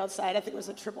dive on the outside. I think it was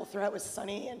a triple threat with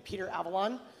Sonny and Peter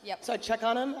Avalon. Yep. So I check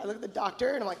on him. I look at the doctor,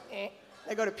 and I'm like, eh.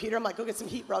 I go to Peter. I'm like, go get some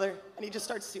heat, brother. And he just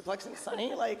starts suplexing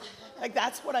Sonny. Like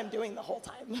that's what I'm doing the whole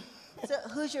time. So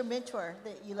who's your mentor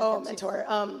that you look Oh, up to? mentor.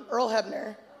 Earl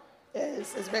Hebner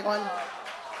is a big one.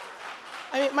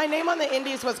 I mean, my name on the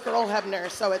Indies was Girl Hebner,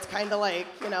 so it's kind of like,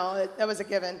 you know, that was a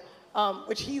given,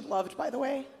 which he loved, by the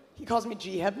way. He calls me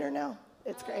G. Hebner now.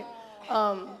 It's great.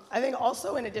 I think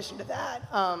also in addition to that,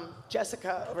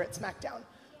 Jessica over at SmackDown.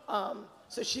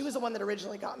 So she was the one that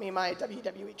originally got me my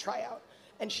WWE tryout.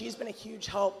 And she's been a huge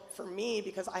help for me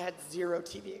because I had zero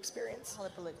TV experience.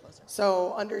 Hold it a little closer.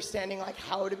 So understanding like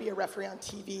how to be a referee on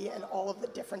TV and all of the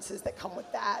differences that come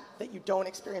with that you don't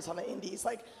experience on the indies,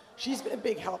 like she's been a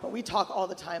big help. And we talk all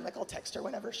the time. Like I'll text her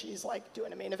whenever she's like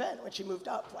doing a main event when she moved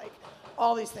up, like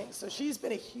all these things. So she's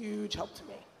been a huge help to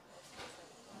me.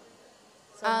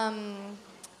 I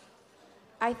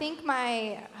think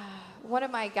one of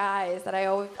my guys that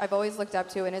I've always looked up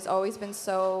to and has always been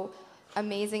so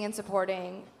amazing and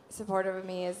supportive of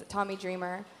me is Tommy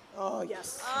Dreamer. Oh,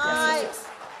 yes. Nice. Yes.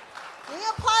 Can you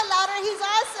applaud louder? He's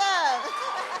awesome.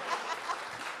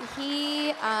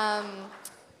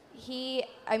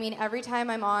 I mean, every time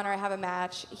I'm on or I have a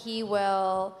match, he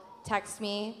will text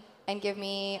me and give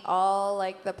me all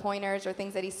like the pointers or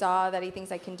things that he saw that he thinks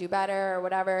I can do better or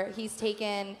whatever. He's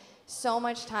taken so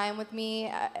much time with me.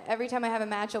 Every time I have a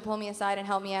match, he'll pull me aside and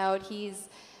help me out. He's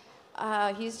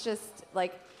just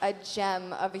like a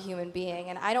gem of a human being,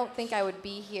 and I don't think I would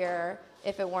be here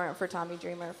if it weren't for Tommy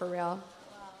Dreamer, for real.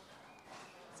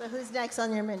 So who's next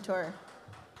on your mentor?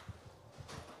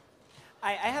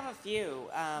 I have a few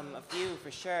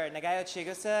for sure. Nagayo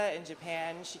Chigusa in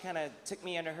Japan, she kind of took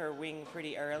me under her wing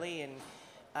pretty early, and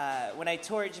when I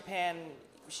toured Japan,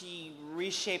 she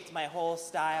reshaped my whole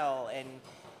style, and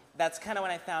that's kind of when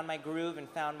I found my groove and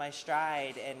found my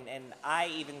stride, and I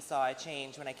even saw a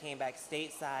change when I came back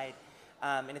stateside.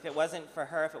 And if it wasn't for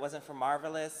her, if it wasn't for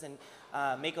Marvelous and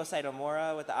Meiko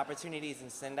Saitomura with the opportunities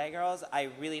in Sendai Girls, I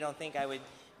really don't think I would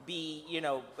be,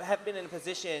 have been in a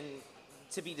position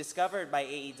to be discovered by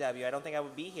AEW. I don't think I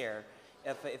would be here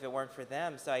if it weren't for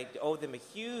them. So I owe them a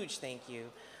huge thank you.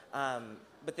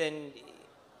 But then,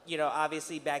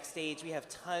 obviously backstage we have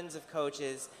tons of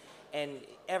coaches, and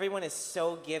everyone is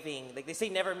so giving. Like they say,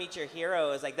 never meet your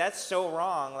heroes. Like that's so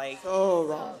wrong. Like so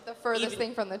wrong. The furthest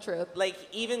thing from the truth. Like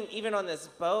even on this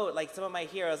boat, like some of my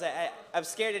heroes, I'm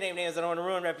scared to name names. I don't want to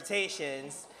ruin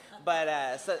reputations.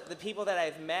 But so the people that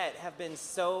I've met have been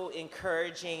so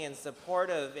encouraging and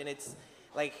supportive, and it's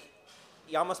like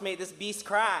you almost made this beast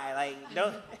cry. Like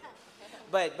don't.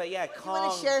 But yeah, Kong. You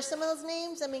want to share some of those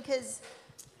names? I mean, because.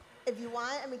 If you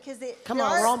want, because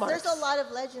there's a lot of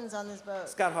legends on this boat.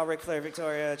 Scott Hall, Ric Flair,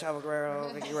 Victoria, Chavo Guerrero,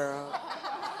 Vicky Guerrero.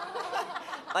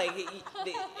 Like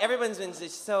everyone's been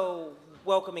just so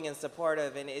welcoming and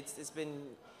supportive, and it's been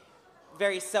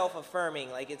very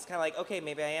self-affirming. Like it's kind of like, okay,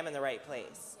 maybe I am in the right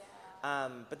place.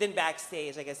 But then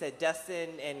backstage, like I said, Dustin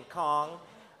and Kong,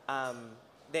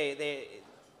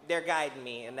 they're guiding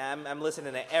me, and I'm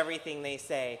listening to everything they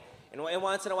say. And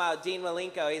once in a while, Dean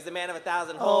Malenko, he's the man of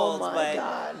 1,000 holds. Oh, my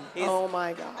God. Oh,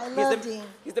 my God. I love Dean.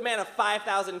 He's the man of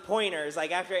 5,000 pointers.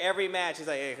 Like, after every match, he's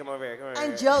like, hey, come over here, come over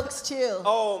here. And jokes, too.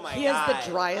 Oh, my God. He has the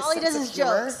driest All he does sense is of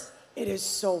humor. jokes. It is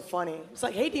so funny. It's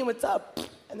like, hey, Dean, what's up?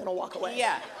 And then he'll walk away.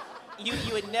 Yeah. You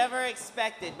would never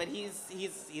expect it, but he's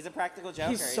a practical joker.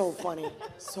 He's so funny.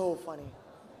 So funny.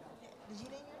 Did you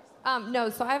name yours? No,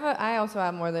 so I also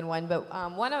have more than one,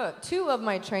 but two of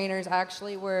my trainers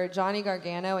actually were Johnny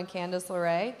Gargano and Candice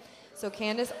LeRae. So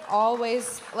Candice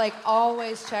always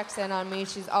checks in on me.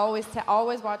 She's always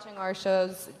watching our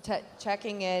shows,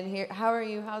 checking in. Here, how are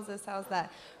you? How's this? How's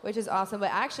that? Which is awesome. But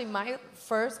actually, my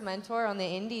first mentor on the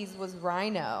Indies was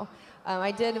Rhino.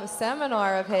 I did a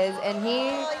seminar of his, and he.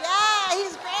 Oh yeah,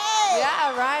 he's great.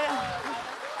 Yeah,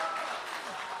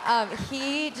 Rhino.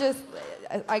 He just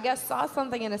I guess saw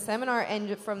something in a seminar,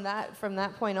 and from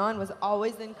that point on was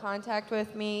always in contact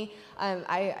with me.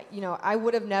 I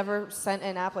would have never sent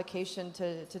an application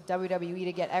to WWE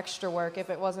to get extra work if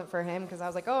it wasn't for him, because I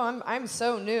was like, oh, I'm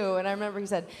so new. And I remember he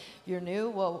said, "You're new?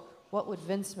 Well, what would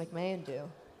Vince McMahon do?"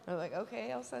 I'm like,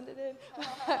 okay, I'll send it in.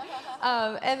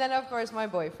 And then, of course, my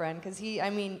boyfriend, because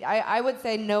I would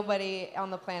say nobody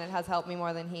on the planet has helped me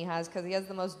more than he has, because he has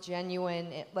the most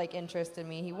genuine, interest in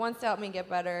me. He wants to help me get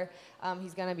better.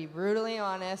 He's going to be brutally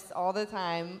honest all the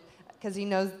time, because he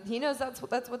knows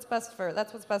that's what's best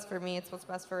for me. It's what's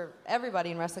best for everybody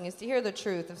in wrestling, is to hear the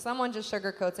truth. If someone just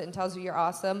sugarcoats it and tells you you're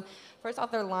awesome, first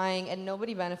off, they're lying, and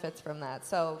nobody benefits from that.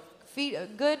 So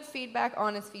good feedback,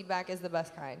 honest feedback is the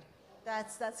best kind.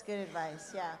 That's good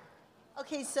advice. Yeah.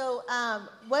 Okay, so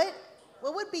what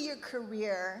would be your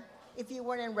career if you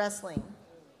weren't in wrestling?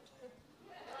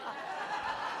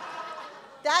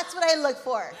 That's what I look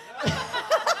for.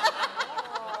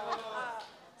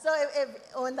 So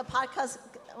when the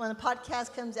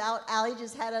podcast comes out, Allie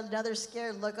just had another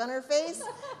scared look on her face,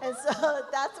 and so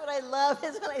that's what I love,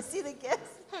 is when I see the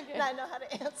gifts and I know how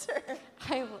to answer.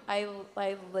 I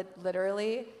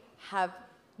literally have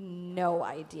no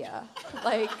idea.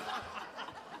 I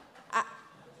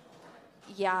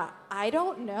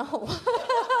don't know.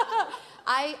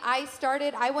 I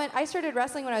started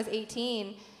wrestling when I was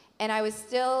 18, and I was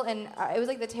still it was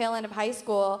like the tail end of high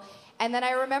school. And then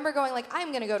I remember going I'm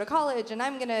going to go to college and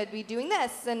I'm going to be doing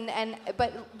this,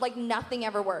 but nothing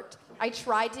ever worked. I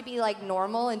tried to be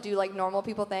normal and do normal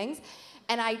people things,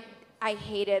 and I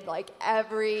hated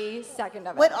every second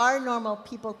of it. What are normal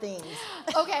people things?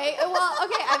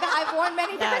 I've worn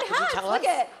many different could you hats. tell Look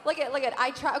us?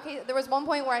 it. There was one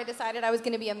point where I decided I was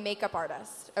going to be a makeup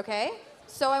artist, okay?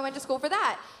 So I went to school for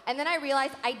that. And then I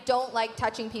realized I don't like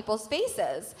touching people's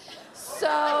faces.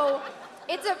 So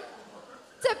it's a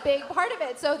big part of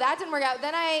it. So that didn't work out.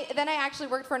 Then I actually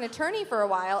worked for an attorney for a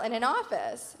while in an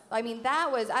office. I mean,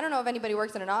 I don't know if anybody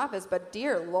works in an office, but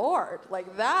dear Lord,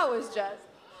 that was just...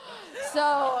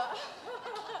 So,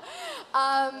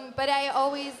 but I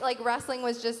always, wrestling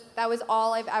was that was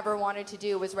all I've ever wanted to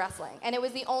do, was wrestling. And it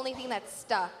was the only thing that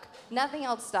stuck. Nothing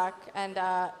else stuck, and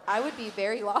I would be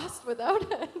very lost without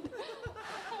it.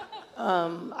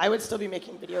 I would still be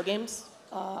making video games.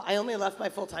 I only left my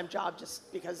full-time job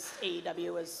just because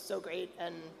AEW was so great,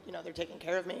 and they're taking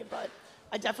care of me. But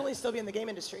I'd definitely still be in the game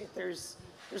industry. There's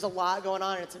a lot going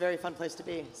on, and it's a very fun place to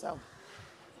be. So,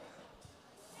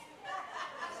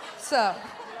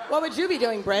 what would you be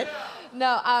doing, Britt?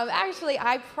 No, actually,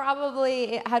 I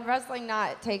probably, had wrestling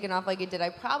not taken off like it did, I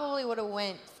probably would have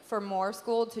went for more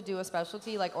school to do a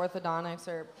specialty like orthodontics,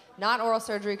 or not oral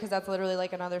surgery, because that's literally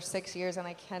another 6 years, and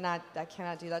I cannot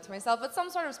do that to myself. But some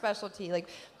sort of specialty, like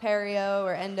perio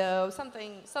or endo,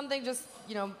 something just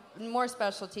more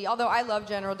specialty. Although I love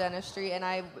general dentistry, and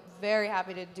I'm very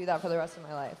happy to do that for the rest of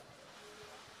my life.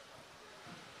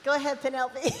 Go ahead,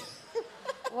 Penelope.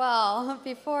 Well,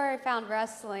 before I found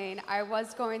wrestling, I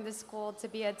was going to school to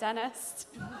be a dentist.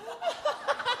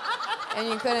 And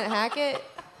you couldn't hack it?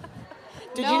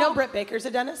 Did you know Britt Baker's a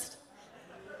dentist?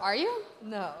 Are you?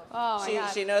 No. Oh, my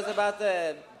God. She knows about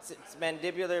the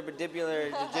mandibular,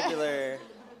 mandibular.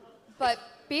 But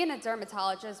being a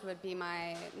dermatologist would be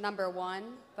my number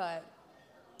one, but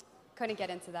couldn't get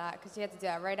into that because you had to do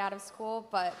that right out of school.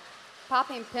 But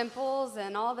popping pimples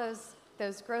and all those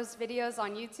gross videos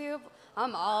on YouTube,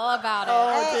 I'm all about it.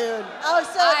 Oh, dude. I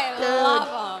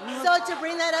love them. So to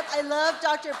bring that up, I love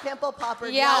Dr. Pimple Popper.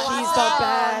 Yeah, She's the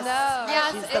best. No.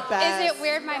 Yes, She's the best. is it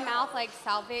weird my mouth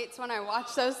salivates when I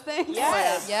watch those things?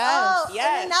 Yes. Oh,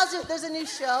 Yes. and then now there's a new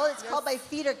show. It's called My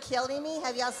Feet Are Killing Me.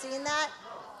 Have y'all seen that?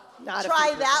 Not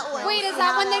Try that one. Wait, is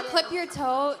that when they clip your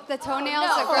the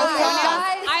toenails? The girls' yeah.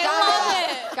 toenails? I love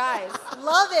it. Guys,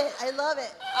 Love it. I love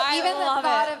it. even the love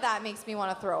thought it. of that makes me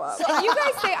want to throw up. And you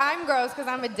guys say I'm gross because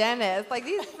I'm a dentist.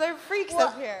 They're freaks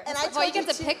up here. And I told Well, you get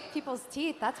to too- pick people's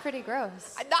teeth. That's pretty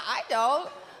gross. I don't.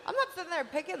 I'm not sitting there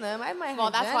picking them. I have my Well,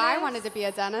 that's why I hygienist. wanted to be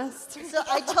a dentist. So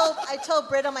I told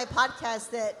Britt on my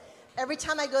podcast that every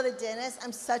time I go to the dentist,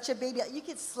 I'm such a baby. You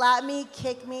could slap me,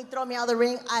 kick me, throw me out of the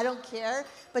ring. I don't care.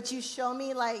 But you show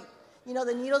me the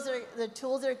needles, the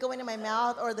tools that are going in my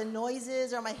mouth, or the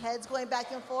noises, or my head's going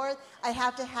back and forth. I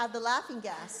have to have the laughing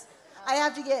gas. I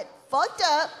have to get fucked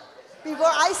up before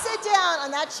I sit down on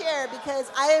that chair,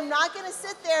 because I am not going to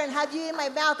sit there and have you in my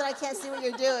mouth and I can't see what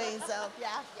you're doing. So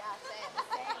yeah,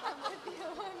 same. I'm with you.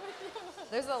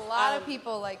 There's a lot of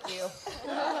people like you.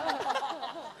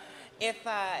 If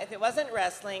it wasn't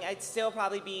wrestling, I'd still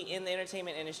probably be in the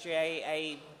entertainment industry.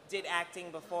 I did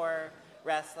acting before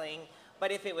wrestling,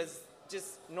 but if it was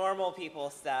just normal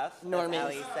people stuff, Normies. as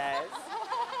Ali says,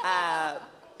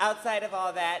 Outside of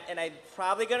all that, and I'm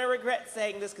probably gonna regret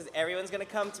saying this because everyone's gonna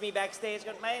come to me backstage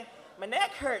going, my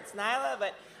neck hurts, Nyla,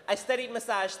 but I studied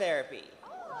massage therapy.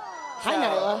 Hi,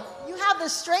 Nyla. You have the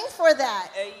strength for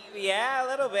that. Yeah, a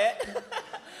little bit.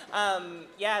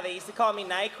 Yeah, they used to call me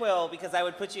NyQuil because I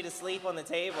would put you to sleep on the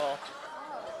table.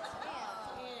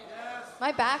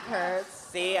 My back hurts.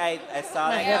 See, I saw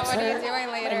that. Yeah, what are you doing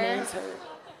My later? knees hurt.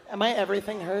 Am I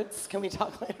everything hurts? Can we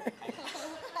talk later?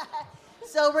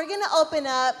 So we're going to open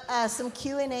up some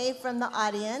Q&A from the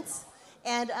audience.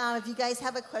 And if you guys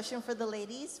have a question for the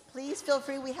ladies, please feel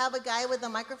free. We have a guy with a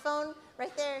microphone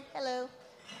right there. Hello.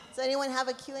 Does anyone have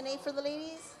a Q&A for the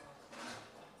ladies?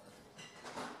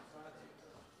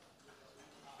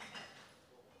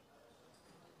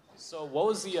 So what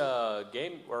was the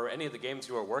game or any of the games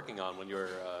you were working on when you were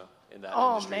in that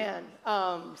Oh, industry? man.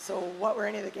 So what were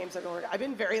any of the games I've been working? I've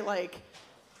been very, like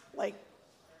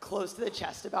close to the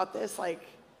chest about this. Like,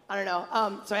 I don't know.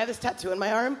 So I have this tattoo on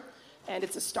my arm, and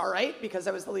it's a Starlight because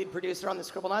I was the lead producer on the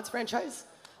Scribblenauts franchise.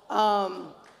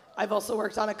 I've also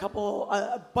worked on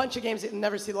a bunch of games that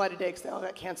never see the light of day because they all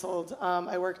got canceled.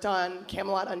 I worked on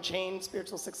Camelot Unchained,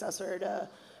 spiritual successor to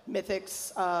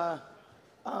Mythic's, Dark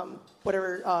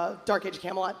Age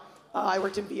Camelot. I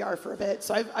worked in VR for a bit.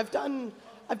 So I've done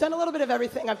a little bit of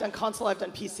everything. I've done console, I've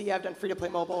done PC, I've done free-to-play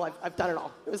mobile. I've done it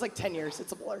all. It was like 10 years.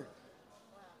 It's a blur.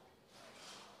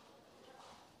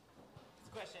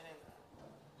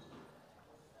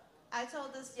 I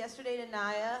told this yesterday to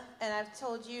Naya, and I've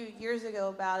told you years ago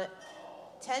about it.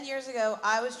 10 years ago,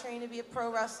 I was trained to be a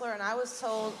pro wrestler, and I was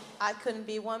told I couldn't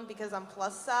be one because I'm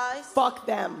plus size. Fuck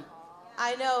them.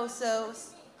 I know,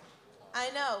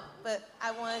 but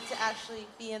I wanted to actually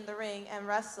be in the ring and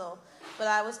wrestle. But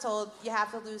I was told you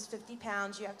have to lose 50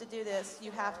 pounds, you have to do this,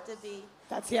 you have to be.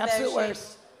 That's the absolute better shape.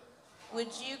 worst. Would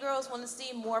you girls want to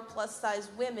see more plus size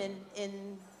women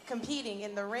in competing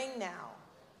in the ring now?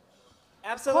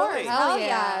 Absolutely. Hell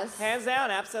yes. Hands down,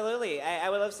 absolutely. I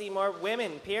would love to see more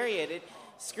women, period.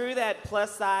 Screw that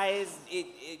plus size,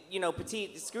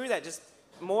 petite, screw that. Just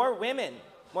more women,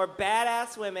 more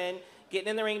badass women getting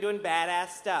in the ring doing badass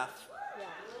stuff.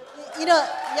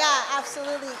 Yeah,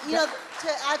 absolutely. To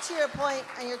add to your point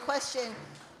and your question,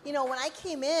 when I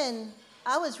came in,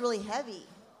 I was really heavy.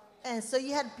 And so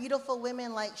you had beautiful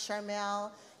women like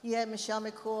Sharmell, you had Michelle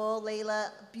McCool,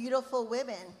 Layla, beautiful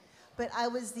women. But I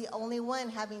was the only one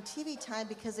having TV time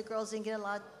because the girls didn't get a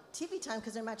lot of TV time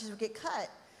because their matches would get cut.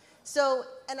 So,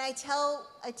 and I tell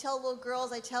little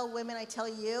girls, I tell women, I tell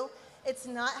you, it's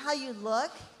not how you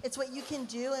look, it's what you can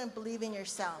do and believe in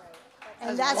yourself.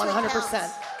 And that's 100%. What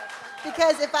counts.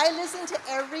 Because if I listen to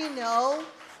every no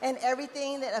and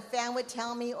everything that a fan would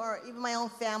tell me or even my own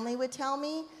family would tell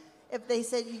me, if they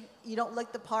said you don't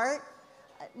look the part,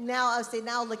 now I would say,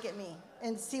 now look at me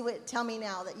and tell me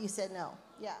now that you said no.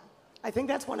 Yeah. I think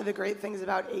that's one of the great things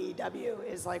about AEW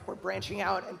is like we're branching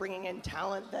out and bringing in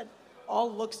talent that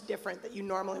all looks different that you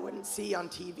normally wouldn't see on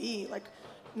TV. Like,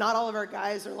 not all of our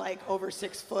guys are like over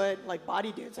 6 foot, like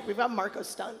body dudes. Like we've got Marco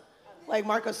Stunt. Like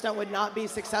Marco Stunt would not be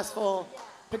successful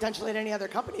potentially at any other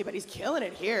company, but he's killing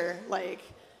it here. Like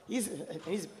he's a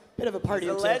bit of a party.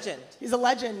 He's a legend. He's a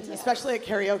legend, especially at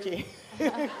karaoke.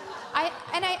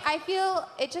 I feel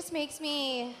it just makes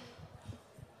me.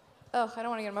 I don't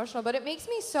want to get emotional, but it makes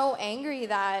me so angry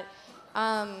that,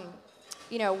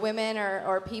 women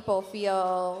or people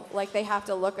feel like they have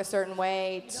to look a certain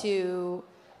way to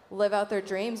live out their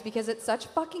dreams because it's such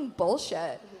fucking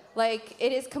bullshit. Like,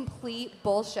 it is complete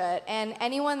bullshit. And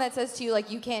anyone that says to you,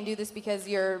 like, you can't do this because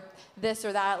you're this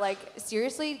or that, like,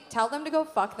 seriously, tell them to go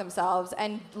fuck themselves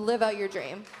and live out your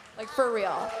dream. Like, for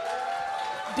real.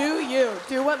 Do you.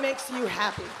 Do what makes you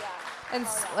happy. And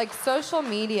like social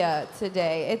media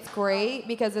today, it's great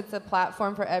because it's a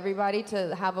platform for everybody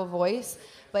to have a voice,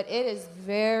 but it is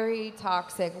very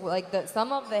toxic. Like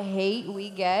some of the hate we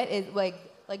get is like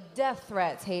death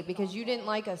threats hate because you didn't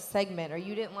like a segment or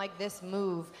you didn't like this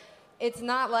move. It's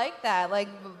not like that. Like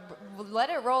let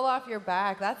it roll off your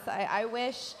back. I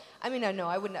wish. I mean, no,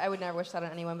 I would never wish that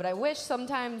on anyone, but I wish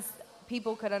sometimes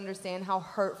people could understand how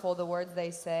hurtful the words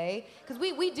they say because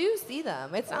we do see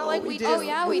them. It's not like we do. Oh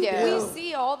yeah, we do. We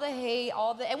see all the hate,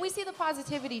 and we see the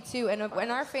positivity too. And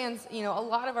our fans, a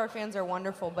lot of our fans are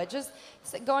wonderful, but just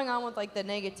going on with like the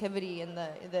negativity and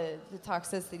the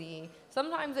toxicity,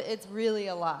 sometimes it's really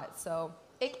a lot. So.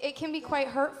 It can be quite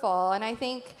hurtful, and I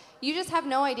think you just have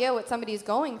no idea what somebody's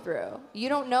going through. You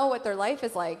don't know what their life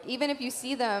is like. Even if you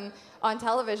see them on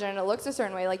television and it looks a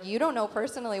certain way, like you don't know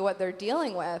personally what they're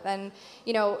dealing with. And,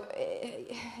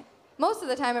 most of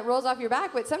the time it rolls off your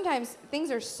back, but sometimes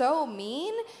things are so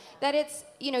mean that it's,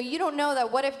 you don't know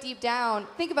that what if deep down,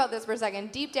 think about this for a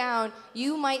second, deep down,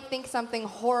 you might think something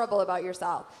horrible about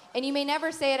yourself. And you may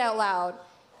never say it out loud,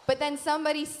 but then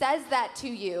somebody says that to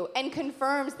you and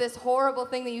confirms this horrible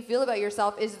thing that you feel about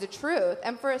yourself is the truth.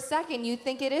 And for a second, you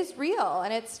think it is real.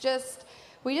 And it's just,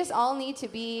 we just all need to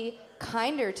be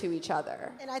kinder to each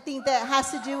other. And I think that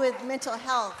has to do with mental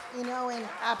health, and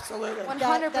absolutely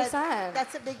 100%.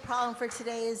 That's a big problem for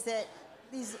today is that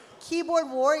these keyboard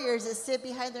warriors that sit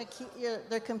behind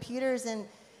their computers and,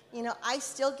 I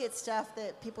still get stuff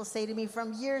that people say to me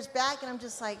from years back and I'm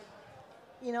just like,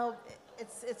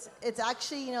 it's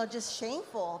actually, just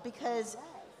shameful because,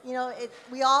 we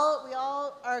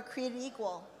all are created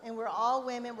equal and we're all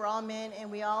women, we're all men,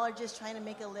 and we all are just trying to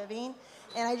make a living.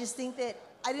 And I just think that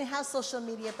I didn't have social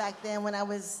media back then when I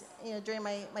was, during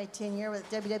my tenure with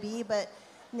WWE, but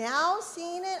now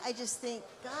seeing it, I just think,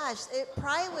 gosh, it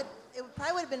probably would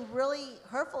have been really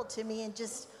hurtful to me and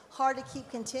just hard to keep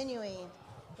continuing.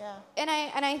 Yeah. And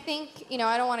I think,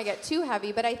 I don't want to get too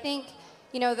heavy, but I think,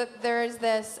 that there's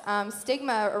this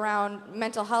stigma around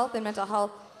mental health and mental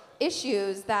health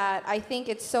issues that I think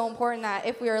it's so important that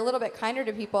if we are a little bit kinder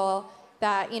to people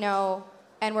that,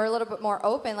 and we're a little bit more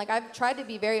open. Like I've tried to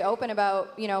be very open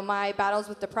about, my battles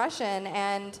with depression,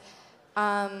 and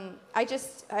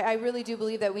I really do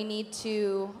believe that we need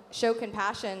to show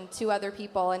compassion to other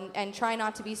people and try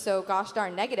not to be so gosh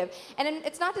darn negative. And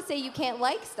it's not to say you can't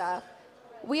like stuff.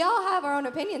 We all have our own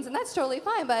opinions, and that's totally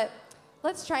fine, but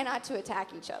let's try not to attack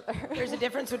each other. There's a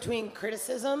difference between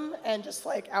criticism and just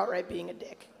like outright being a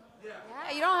dick.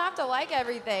 Yeah, you don't have to like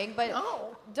everything, but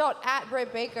don't at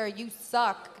Britt Baker, you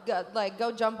suck.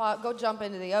 Go jump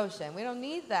into the ocean. We don't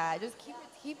need that. Just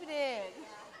keep it in.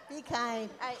 Be kind.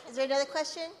 Is there another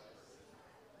question?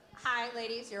 Hi,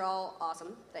 ladies. You're all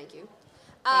awesome. Thank you.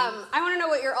 I want to know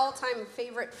what your all-time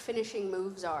favorite finishing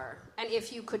moves are, and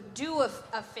if you could do a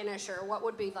finisher, what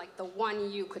would be like the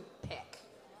one you could pick,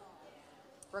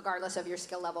 regardless of your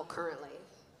skill level currently?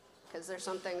 Because there's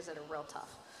some things that are real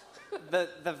tough.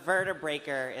 The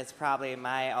Vertebreaker is probably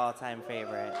my all-time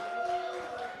favorite.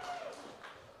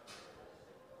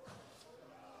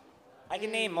 I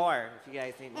can name more if you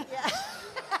guys need more. Yeah.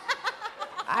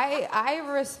 I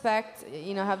respect,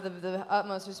 have the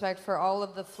utmost respect for all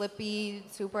of the flippy,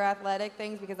 super athletic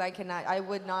things because I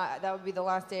would not, that would be the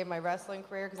last day of my wrestling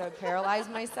career because I would paralyze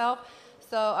myself.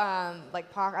 So,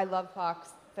 Pac, I love Pac's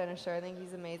finisher. I think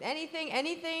he's amazing.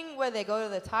 Anything where they go to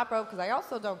the top rope, because I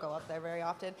also don't go up there very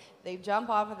often. They jump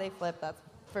off and they flip. That's,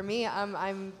 for me,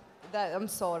 I'm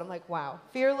sold. I'm like, wow.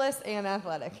 Fearless and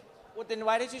athletic. Well, then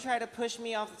why did you try to push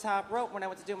me off the top rope when I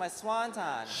went to do my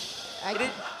swanton?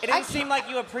 It didn't seem like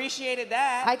you appreciated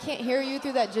that. I can't hear you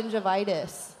through that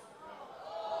gingivitis.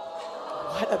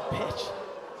 What a bitch.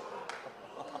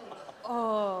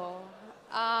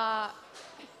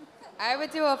 I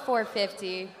would do a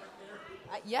 450.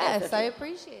 Yes, I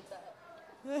appreciate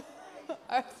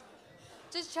that.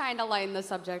 Just trying to lighten the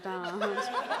subject.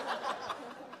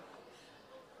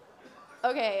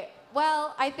 Okay,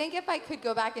 well, I think if I could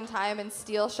go back in time and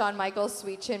steal Shawn Michaels'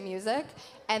 Sweet Chin Music,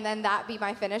 and then that be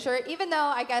my finisher, even though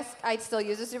I guess I'd still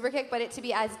use a super kick, but it to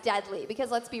be as deadly, because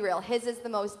let's be real, his is the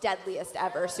most deadliest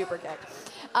ever super kick.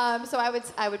 So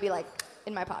I would be like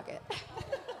in my pocket.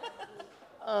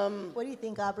 What do you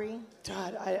think, Aubrey?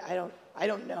 God, I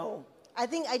don't know. I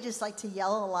think I just like to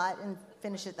yell a lot and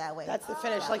finish it that way. That's the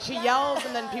finish. Like she yells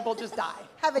and then people just die.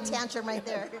 Have a tantrum right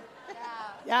there.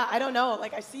 Yeah, I don't know.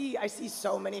 Like I see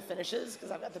so many finishes because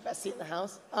I've got the best seat in the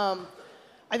house. I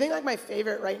think like my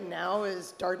favorite right now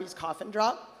is Darby's coffin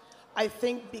drop. I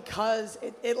think because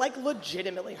it like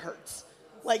legitimately hurts.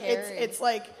 Like it's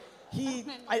like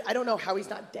I don't know how he's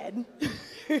not dead.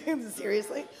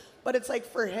 Seriously. But it's like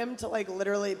for him to like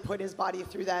literally put his body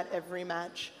through that every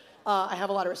match. I have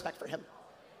a lot of respect for him.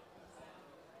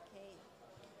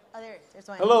 Okay. There's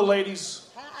one. Hello, ladies.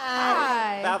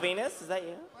 Hi. Val Venus, is that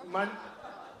you?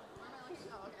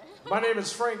 My name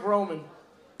is Frank Roman.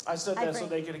 I said Hi, that Frank.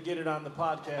 so they could get it on the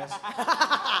podcast.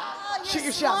 Shoot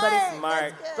your shot, buddy.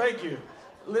 Smart. Thank you.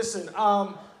 Listen,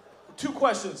 2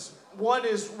 questions. One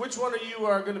is, which one of you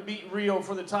are going to beat Rio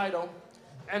for the title?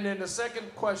 And then the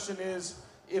second question is,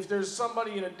 if there's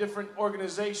somebody in a different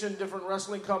organization, different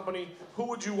wrestling company, who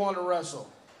would you want to wrestle?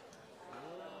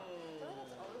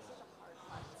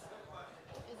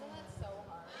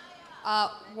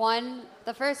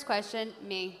 The first question,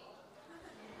 me.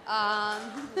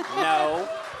 No.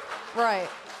 Right.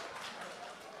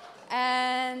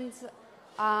 And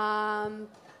I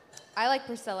like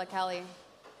Priscilla Kelly.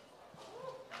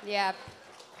 Yeah.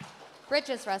 Britt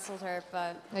just wrestled her,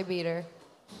 but I beat her.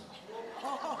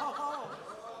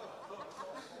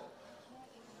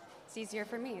 It's easier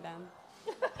for me then.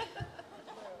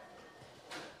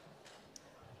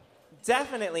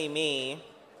 Definitely me.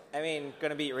 I mean,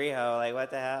 gonna beat Riho. Like,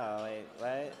 what the hell? Like,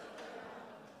 what?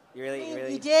 You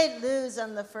really? You did lose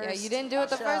on the first. Yeah, you didn't do it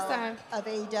the first show time. of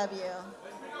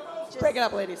AEW. Break it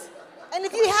up, ladies. And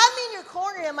if you had me in your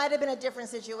corner, it might have been a different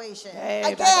situation. Hey,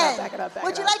 Again, back it up.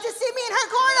 would you like to see me in her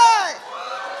corner?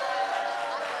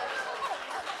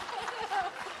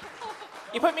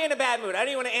 You put me in a bad mood. I don't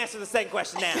even want to answer the second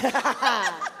question now.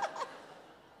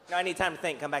 No, I need time to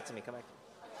think. Come back to me.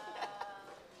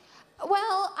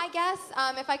 Well, I guess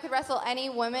if I could wrestle any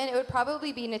woman, it would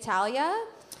probably be Natalya.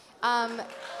 I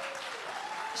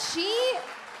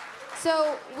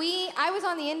was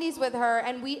on the indies with her,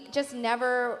 and we just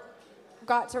never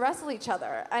got to wrestle each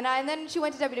other. And then she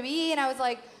went to WWE, and I was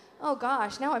like, oh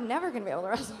gosh, now I'm never gonna be able to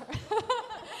wrestle her.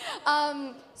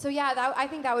 I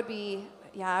think that would be,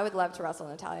 I would love to wrestle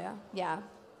Natalya. Yeah.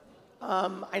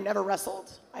 I never wrestled.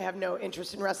 I have no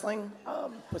interest in wrestling.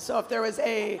 So if there was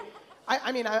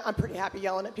I'm pretty happy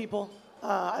yelling at people.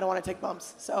 I don't want to take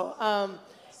bumps. So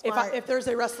if there's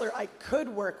a wrestler I could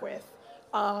work with,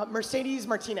 Mercedes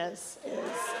Martinez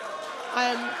is.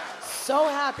 I'm so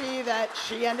happy that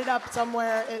she ended up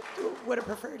somewhere. It would have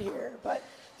preferred here, but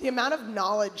the amount of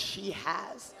knowledge she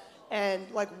has and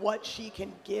like what she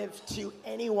can give to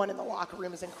anyone in the locker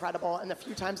room is incredible. And the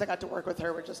few times I got to work with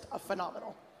her were just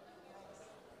phenomenal.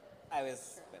 I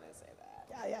was gonna say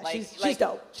that. Yeah, she's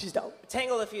dope. She's dope.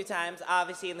 Tangled a few times,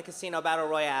 obviously in the Casino Battle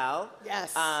Royale.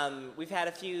 Yes. We've had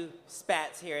a few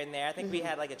spats here and there. I think we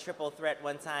had like a triple threat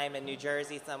one time in New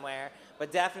Jersey somewhere.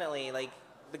 But definitely, like,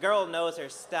 the girl knows her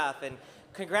stuff. And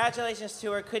congratulations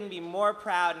to her. Couldn't be more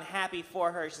proud and happy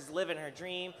for her. She's living her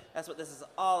dream. That's what this is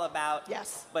all about.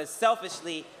 Yes. But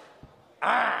selfishly,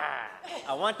 I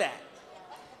want that.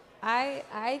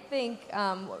 I think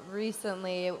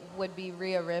recently would be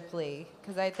Rhea Ripley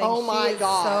because I think Oh my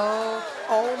God.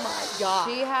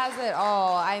 She has it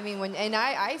all. I mean,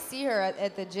 I see her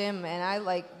at the gym and I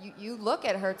like you look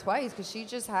at her twice because she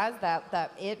just has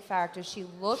that it factor. She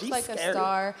looks like scary. a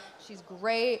star. She's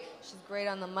great. She's great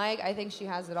on the mic. I think she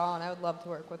has it all, and I would love to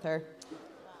work with her.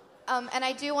 And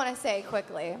I do want to say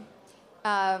quickly.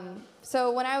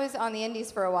 So when I was on the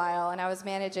indies for a while and I was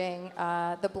managing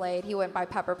The Blade, he went by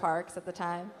Pepper Parks at the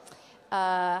time,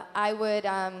 I would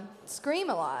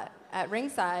scream a lot at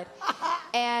ringside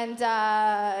and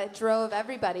drove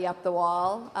everybody up the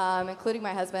wall, including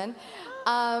my husband.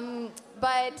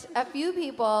 But a few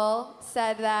people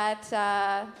said that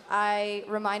I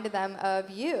reminded them of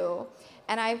you.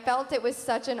 And I felt it was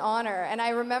such an honor. And I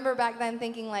remember back then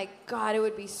thinking, like, God, it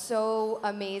would be so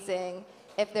amazing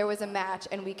if there was a match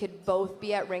and we could both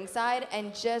be at ringside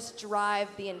and just drive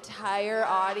the entire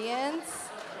audience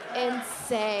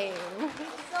insane.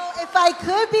 So if I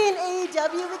could be in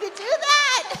AEW, we could do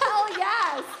that. Hell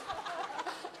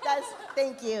yes.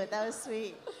 Thank you. That was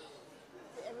sweet.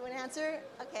 Did everyone answer?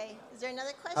 Okay. Is there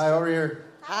another question? Hi, over here.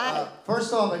 Hi.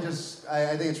 First off, I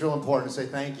think it's real important to say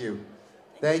thank you.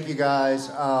 Thank you, guys.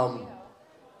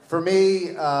 For me,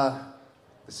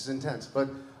 this is intense, but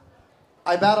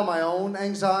I battle my own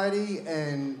anxiety,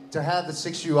 and to have the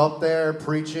 6U up there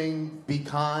preaching, be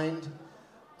kind,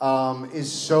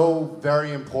 is so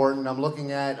very important. I'm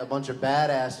looking at a bunch of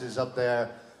badasses up there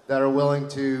that are willing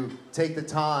to take the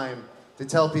time to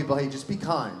tell people, hey, just be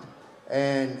kind.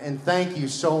 And thank you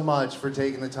so much for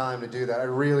taking the time to do that. I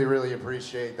really, really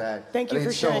appreciate that. Thank you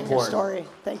for sharing your story.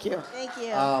 Thank you. Thank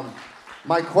you.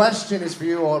 My question is for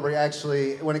you, Aubrey,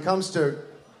 actually. When it comes to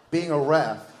being a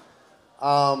ref,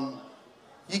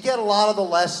 you get a lot of the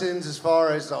lessons as far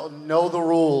as know the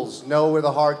rules, know where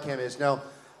the hard cam is. Now,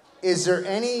 is there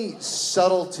any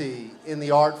subtlety in the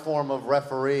art form of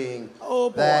refereeing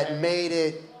that made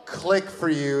it click for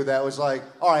you that was like,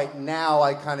 all right, now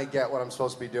I kind of get what I'm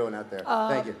supposed to be doing out there?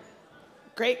 Thank you.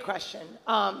 Great question.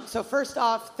 So first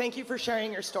off, thank you for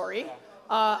sharing your story.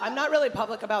 I'm not really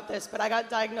public about this, but I got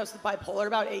diagnosed with bipolar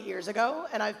about 8 years ago,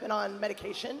 and I've been on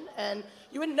medication. And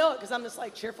you wouldn't know it because I'm this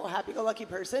like cheerful, happy-go-lucky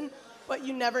person, but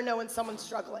you never know when someone's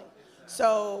struggling.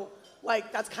 So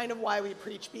like that's kind of why we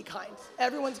preach be kind.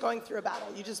 Everyone's going through a battle.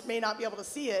 You just may not be able to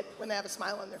see it when they have a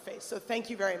smile on their face. So thank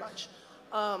you very much.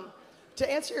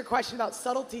 To answer your question about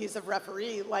subtleties of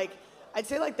referee, like I'd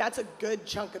say like that's a good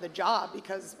chunk of the job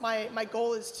because my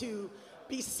goal is to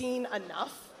be seen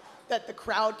enough that the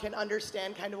crowd can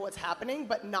understand kind of what's happening,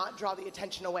 but not draw the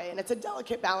attention away. And it's a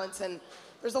delicate balance, and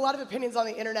there's a lot of opinions on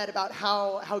the internet about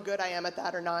how good I am at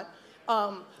that or not.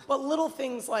 But little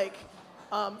things like,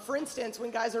 for instance,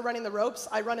 when guys are running the ropes,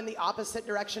 I run in the opposite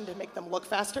direction to make them look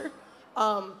faster.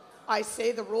 I I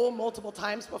say the rule multiple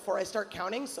times before I start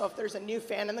counting. So if there's a new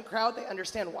fan in the crowd, they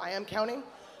understand why I'm counting.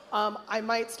 I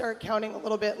might start counting a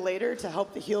little bit later to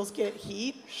help the heels get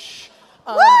heat. Shh.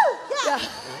 Woo! Yeah.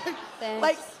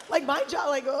 Like my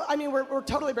job, I mean, we're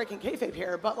totally breaking kayfabe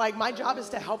here, but like my job is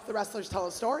to help the wrestlers tell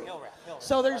a story.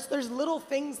 So there's little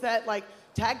things that like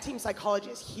tag team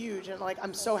psychology is huge, and like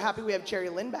I'm so happy we have Jerry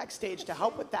Lynn backstage to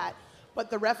help with that. But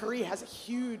the referee has a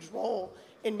huge role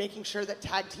in making sure that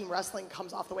tag team wrestling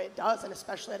comes off the way it does, and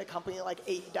especially at a company like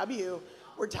AEW,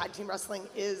 where tag team wrestling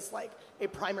is like a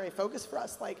primary focus for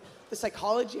us. Like the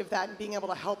psychology of that and being able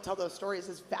to help tell those stories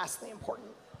is vastly important.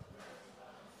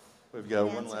 We've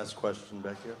got one last question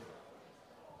back here.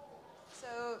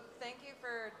 So thank you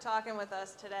for talking with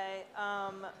us today.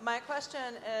 My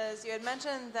question is, you had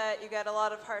mentioned that you get a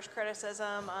lot of harsh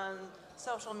criticism on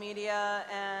social media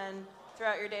and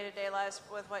throughout your day-to-day lives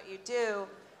with what you do.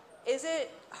 Is it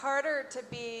harder to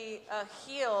be a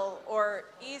heel or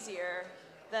easier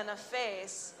than a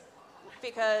face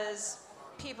because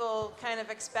people kind of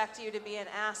expect you to be an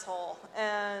asshole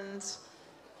and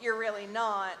you're really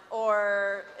not,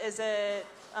 or is it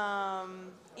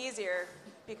easier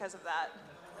because of that?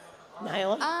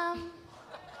 Nyla?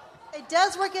 It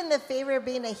does work in the favor of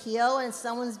being a heel, and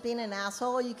someone's being an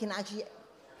asshole. You can actually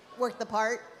work the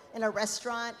part in a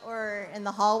restaurant or in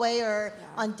the hallway or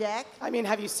on deck. I mean,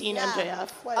 have you seen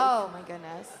MJF? Like, Oh my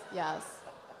goodness, yes.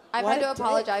 I've What had to a dick.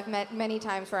 apologize many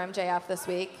times for MJF this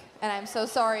week, and I'm so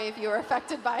sorry if you were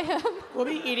affected by him. We'll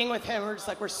be eating with him. We're just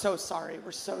like, we're so sorry.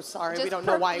 We're so sorry. Just We don't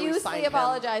know why we profusely signed him.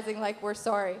 apologizing like we're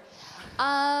sorry.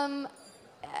 I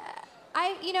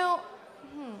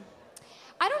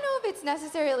don't know if it's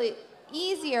necessarily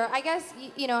easier. I guess,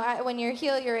 when you're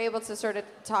heel, you're able to sort of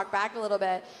talk back a little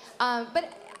bit.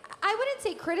 But I wouldn't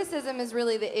say criticism is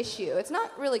really the issue. It's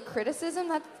not really criticism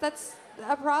that's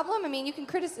a problem. I mean, you can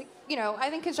criticize, I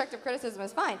think constructive criticism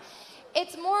is fine.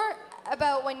 It's more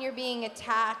about when you're being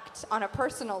attacked on a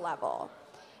personal level.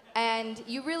 And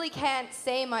you really can't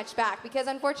say much back because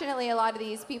unfortunately a lot of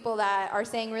these people that are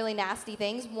saying really nasty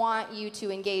things want you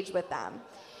to engage with them.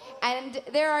 And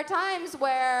there are times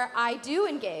where I do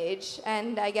engage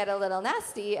and I get a little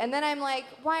nasty and then I'm like,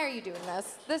 why are you doing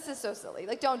this? This is so silly.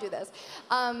 Like, don't do this.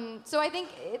 So I think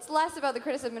it's less about the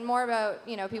criticism and more about,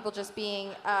 people just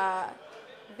being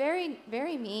very,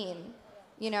 very mean,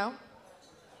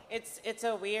 It's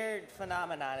a weird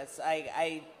phenomenon. It's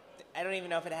I don't even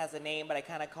know if it has a name, but I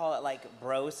kind of call it like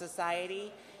bro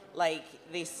society. Like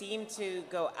they seem to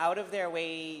go out of their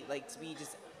way, like to be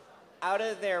just out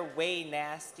of their way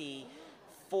nasty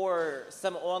for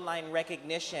some online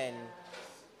recognition.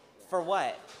 For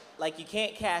what? Like you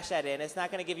can't cash that in. It's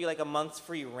not going to give you like a month's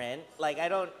free rent. Like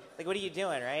what are you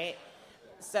doing, right?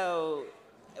 So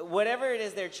whatever it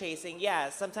is they're chasing, yeah,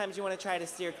 sometimes you want to try to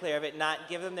steer clear of it, not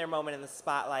give them their moment in the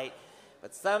spotlight.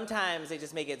 But sometimes they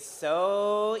just make it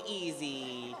so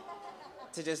easy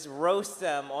to just roast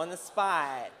them on the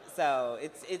spot. So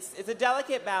it's a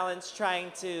delicate balance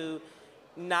trying to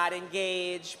not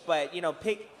engage, but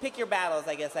pick your battles.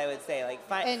 I guess I would say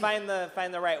find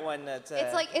the right one to.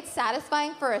 It's like it's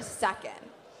satisfying for a second,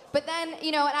 but then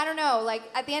and I don't know. Like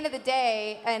at the end of the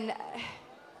day, and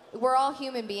we're all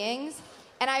human beings.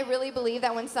 And I really believe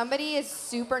that when somebody is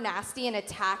super nasty and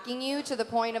attacking you to the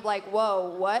point of like,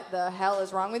 whoa, what the hell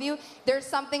is wrong with you? There's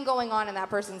something going on in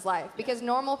that person's life because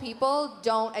normal people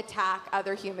don't attack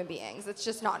other human beings. It's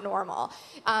just not normal.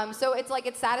 So it's like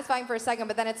it's satisfying for a second,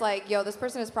 but then it's like, yo, this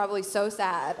person is probably so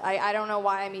sad. I don't know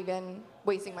why I'm even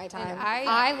wasting my time.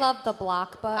 I love the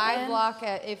block button. I block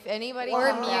it. If anybody Or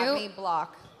comes at mute. me,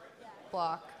 block.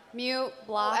 Mute,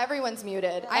 block. Everyone's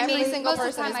muted. I Every mean, single most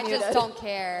person of the time is I just muted. don't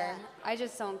care. I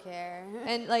just don't care.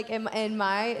 And like in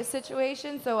my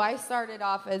situation, so I started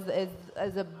off as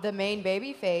the main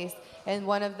baby face, and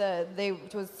one of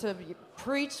was to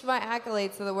preach my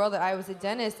accolades to the world that I was a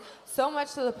dentist, so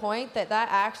much to the point that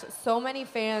actually so many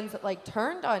fans like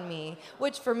turned on me,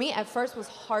 which for me at first was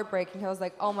heartbreaking. I was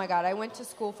like, oh my God, I went to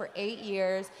school for 8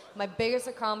 years. My biggest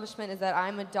accomplishment is that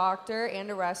I'm a doctor and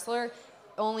a wrestler,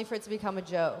 only for it to become a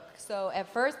joke. So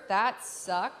at first that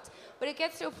sucked. But it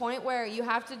gets to a point where you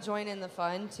have to join in the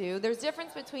fun too. There's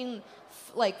difference between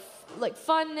like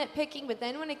fun nitpicking, but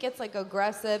then when it gets like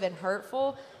aggressive and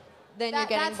hurtful, then you're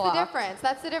getting blocked.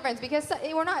 That's the difference because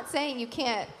we're not saying you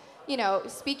can't,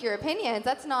 speak your opinions.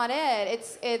 That's not it.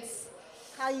 It's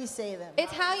how you say them.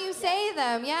 It's how you say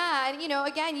them. Yeah, and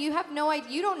again, you have no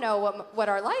idea. You don't know what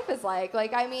our life is like.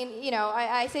 Like I mean,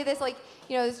 I say this like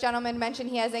this gentleman mentioned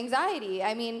he has anxiety.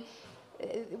 I mean,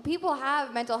 people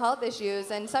have mental health issues,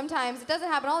 and sometimes it doesn't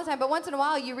happen all the time, but once in a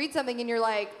while you read something and you're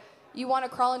like, you want to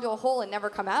crawl into a hole and never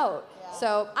come out. Yeah.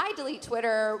 So I delete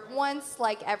Twitter once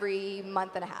like every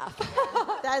month and a half.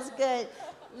 That's good.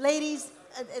 Ladies,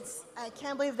 I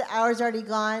can't believe the hour's already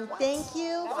gone. Thank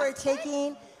you for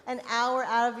taking an hour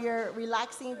out of your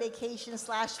relaxing vacation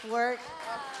 / work.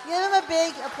 Give them a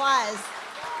big applause.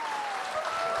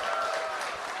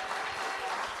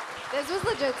 This was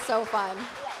legit so fun.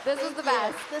 This was the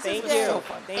best. Thank was you. so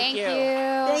fun. Thank you.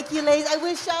 Thank you, ladies. I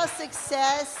wish y'all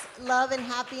success, love, and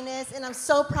happiness, and I'm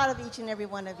so proud of each and every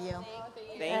one of you.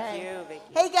 Thank you.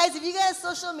 Hey, guys, if you got a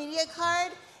social media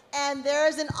card and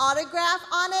there's an autograph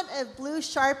on it, a blue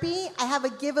Sharpie, I have a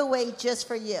giveaway just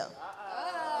for you.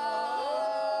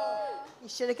 You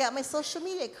should have got my social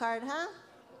media card, huh?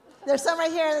 There's some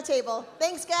right here on the table.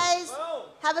 Thanks, guys.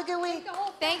 Have a good week.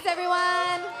 Thanks,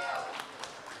 everyone.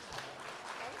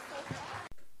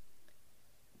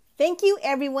 Thank you,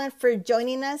 everyone, for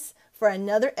joining us for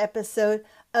another episode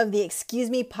of the Excuse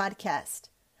Me podcast.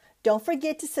 Don't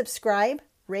forget to subscribe,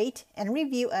 rate, and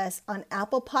review us on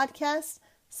Apple Podcasts,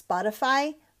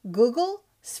 Spotify, Google,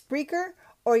 Spreaker,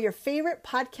 or your favorite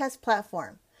podcast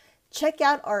platform. Check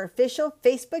out our official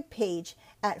Facebook page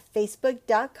at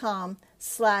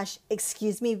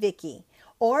facebook.com/excusemevicky,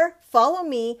 or follow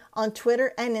me on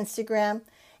Twitter and Instagram,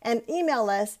 and email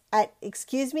us at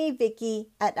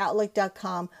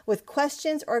excusemevicky@outlook.com with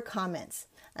questions or comments.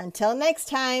 Until next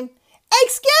time,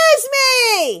 excuse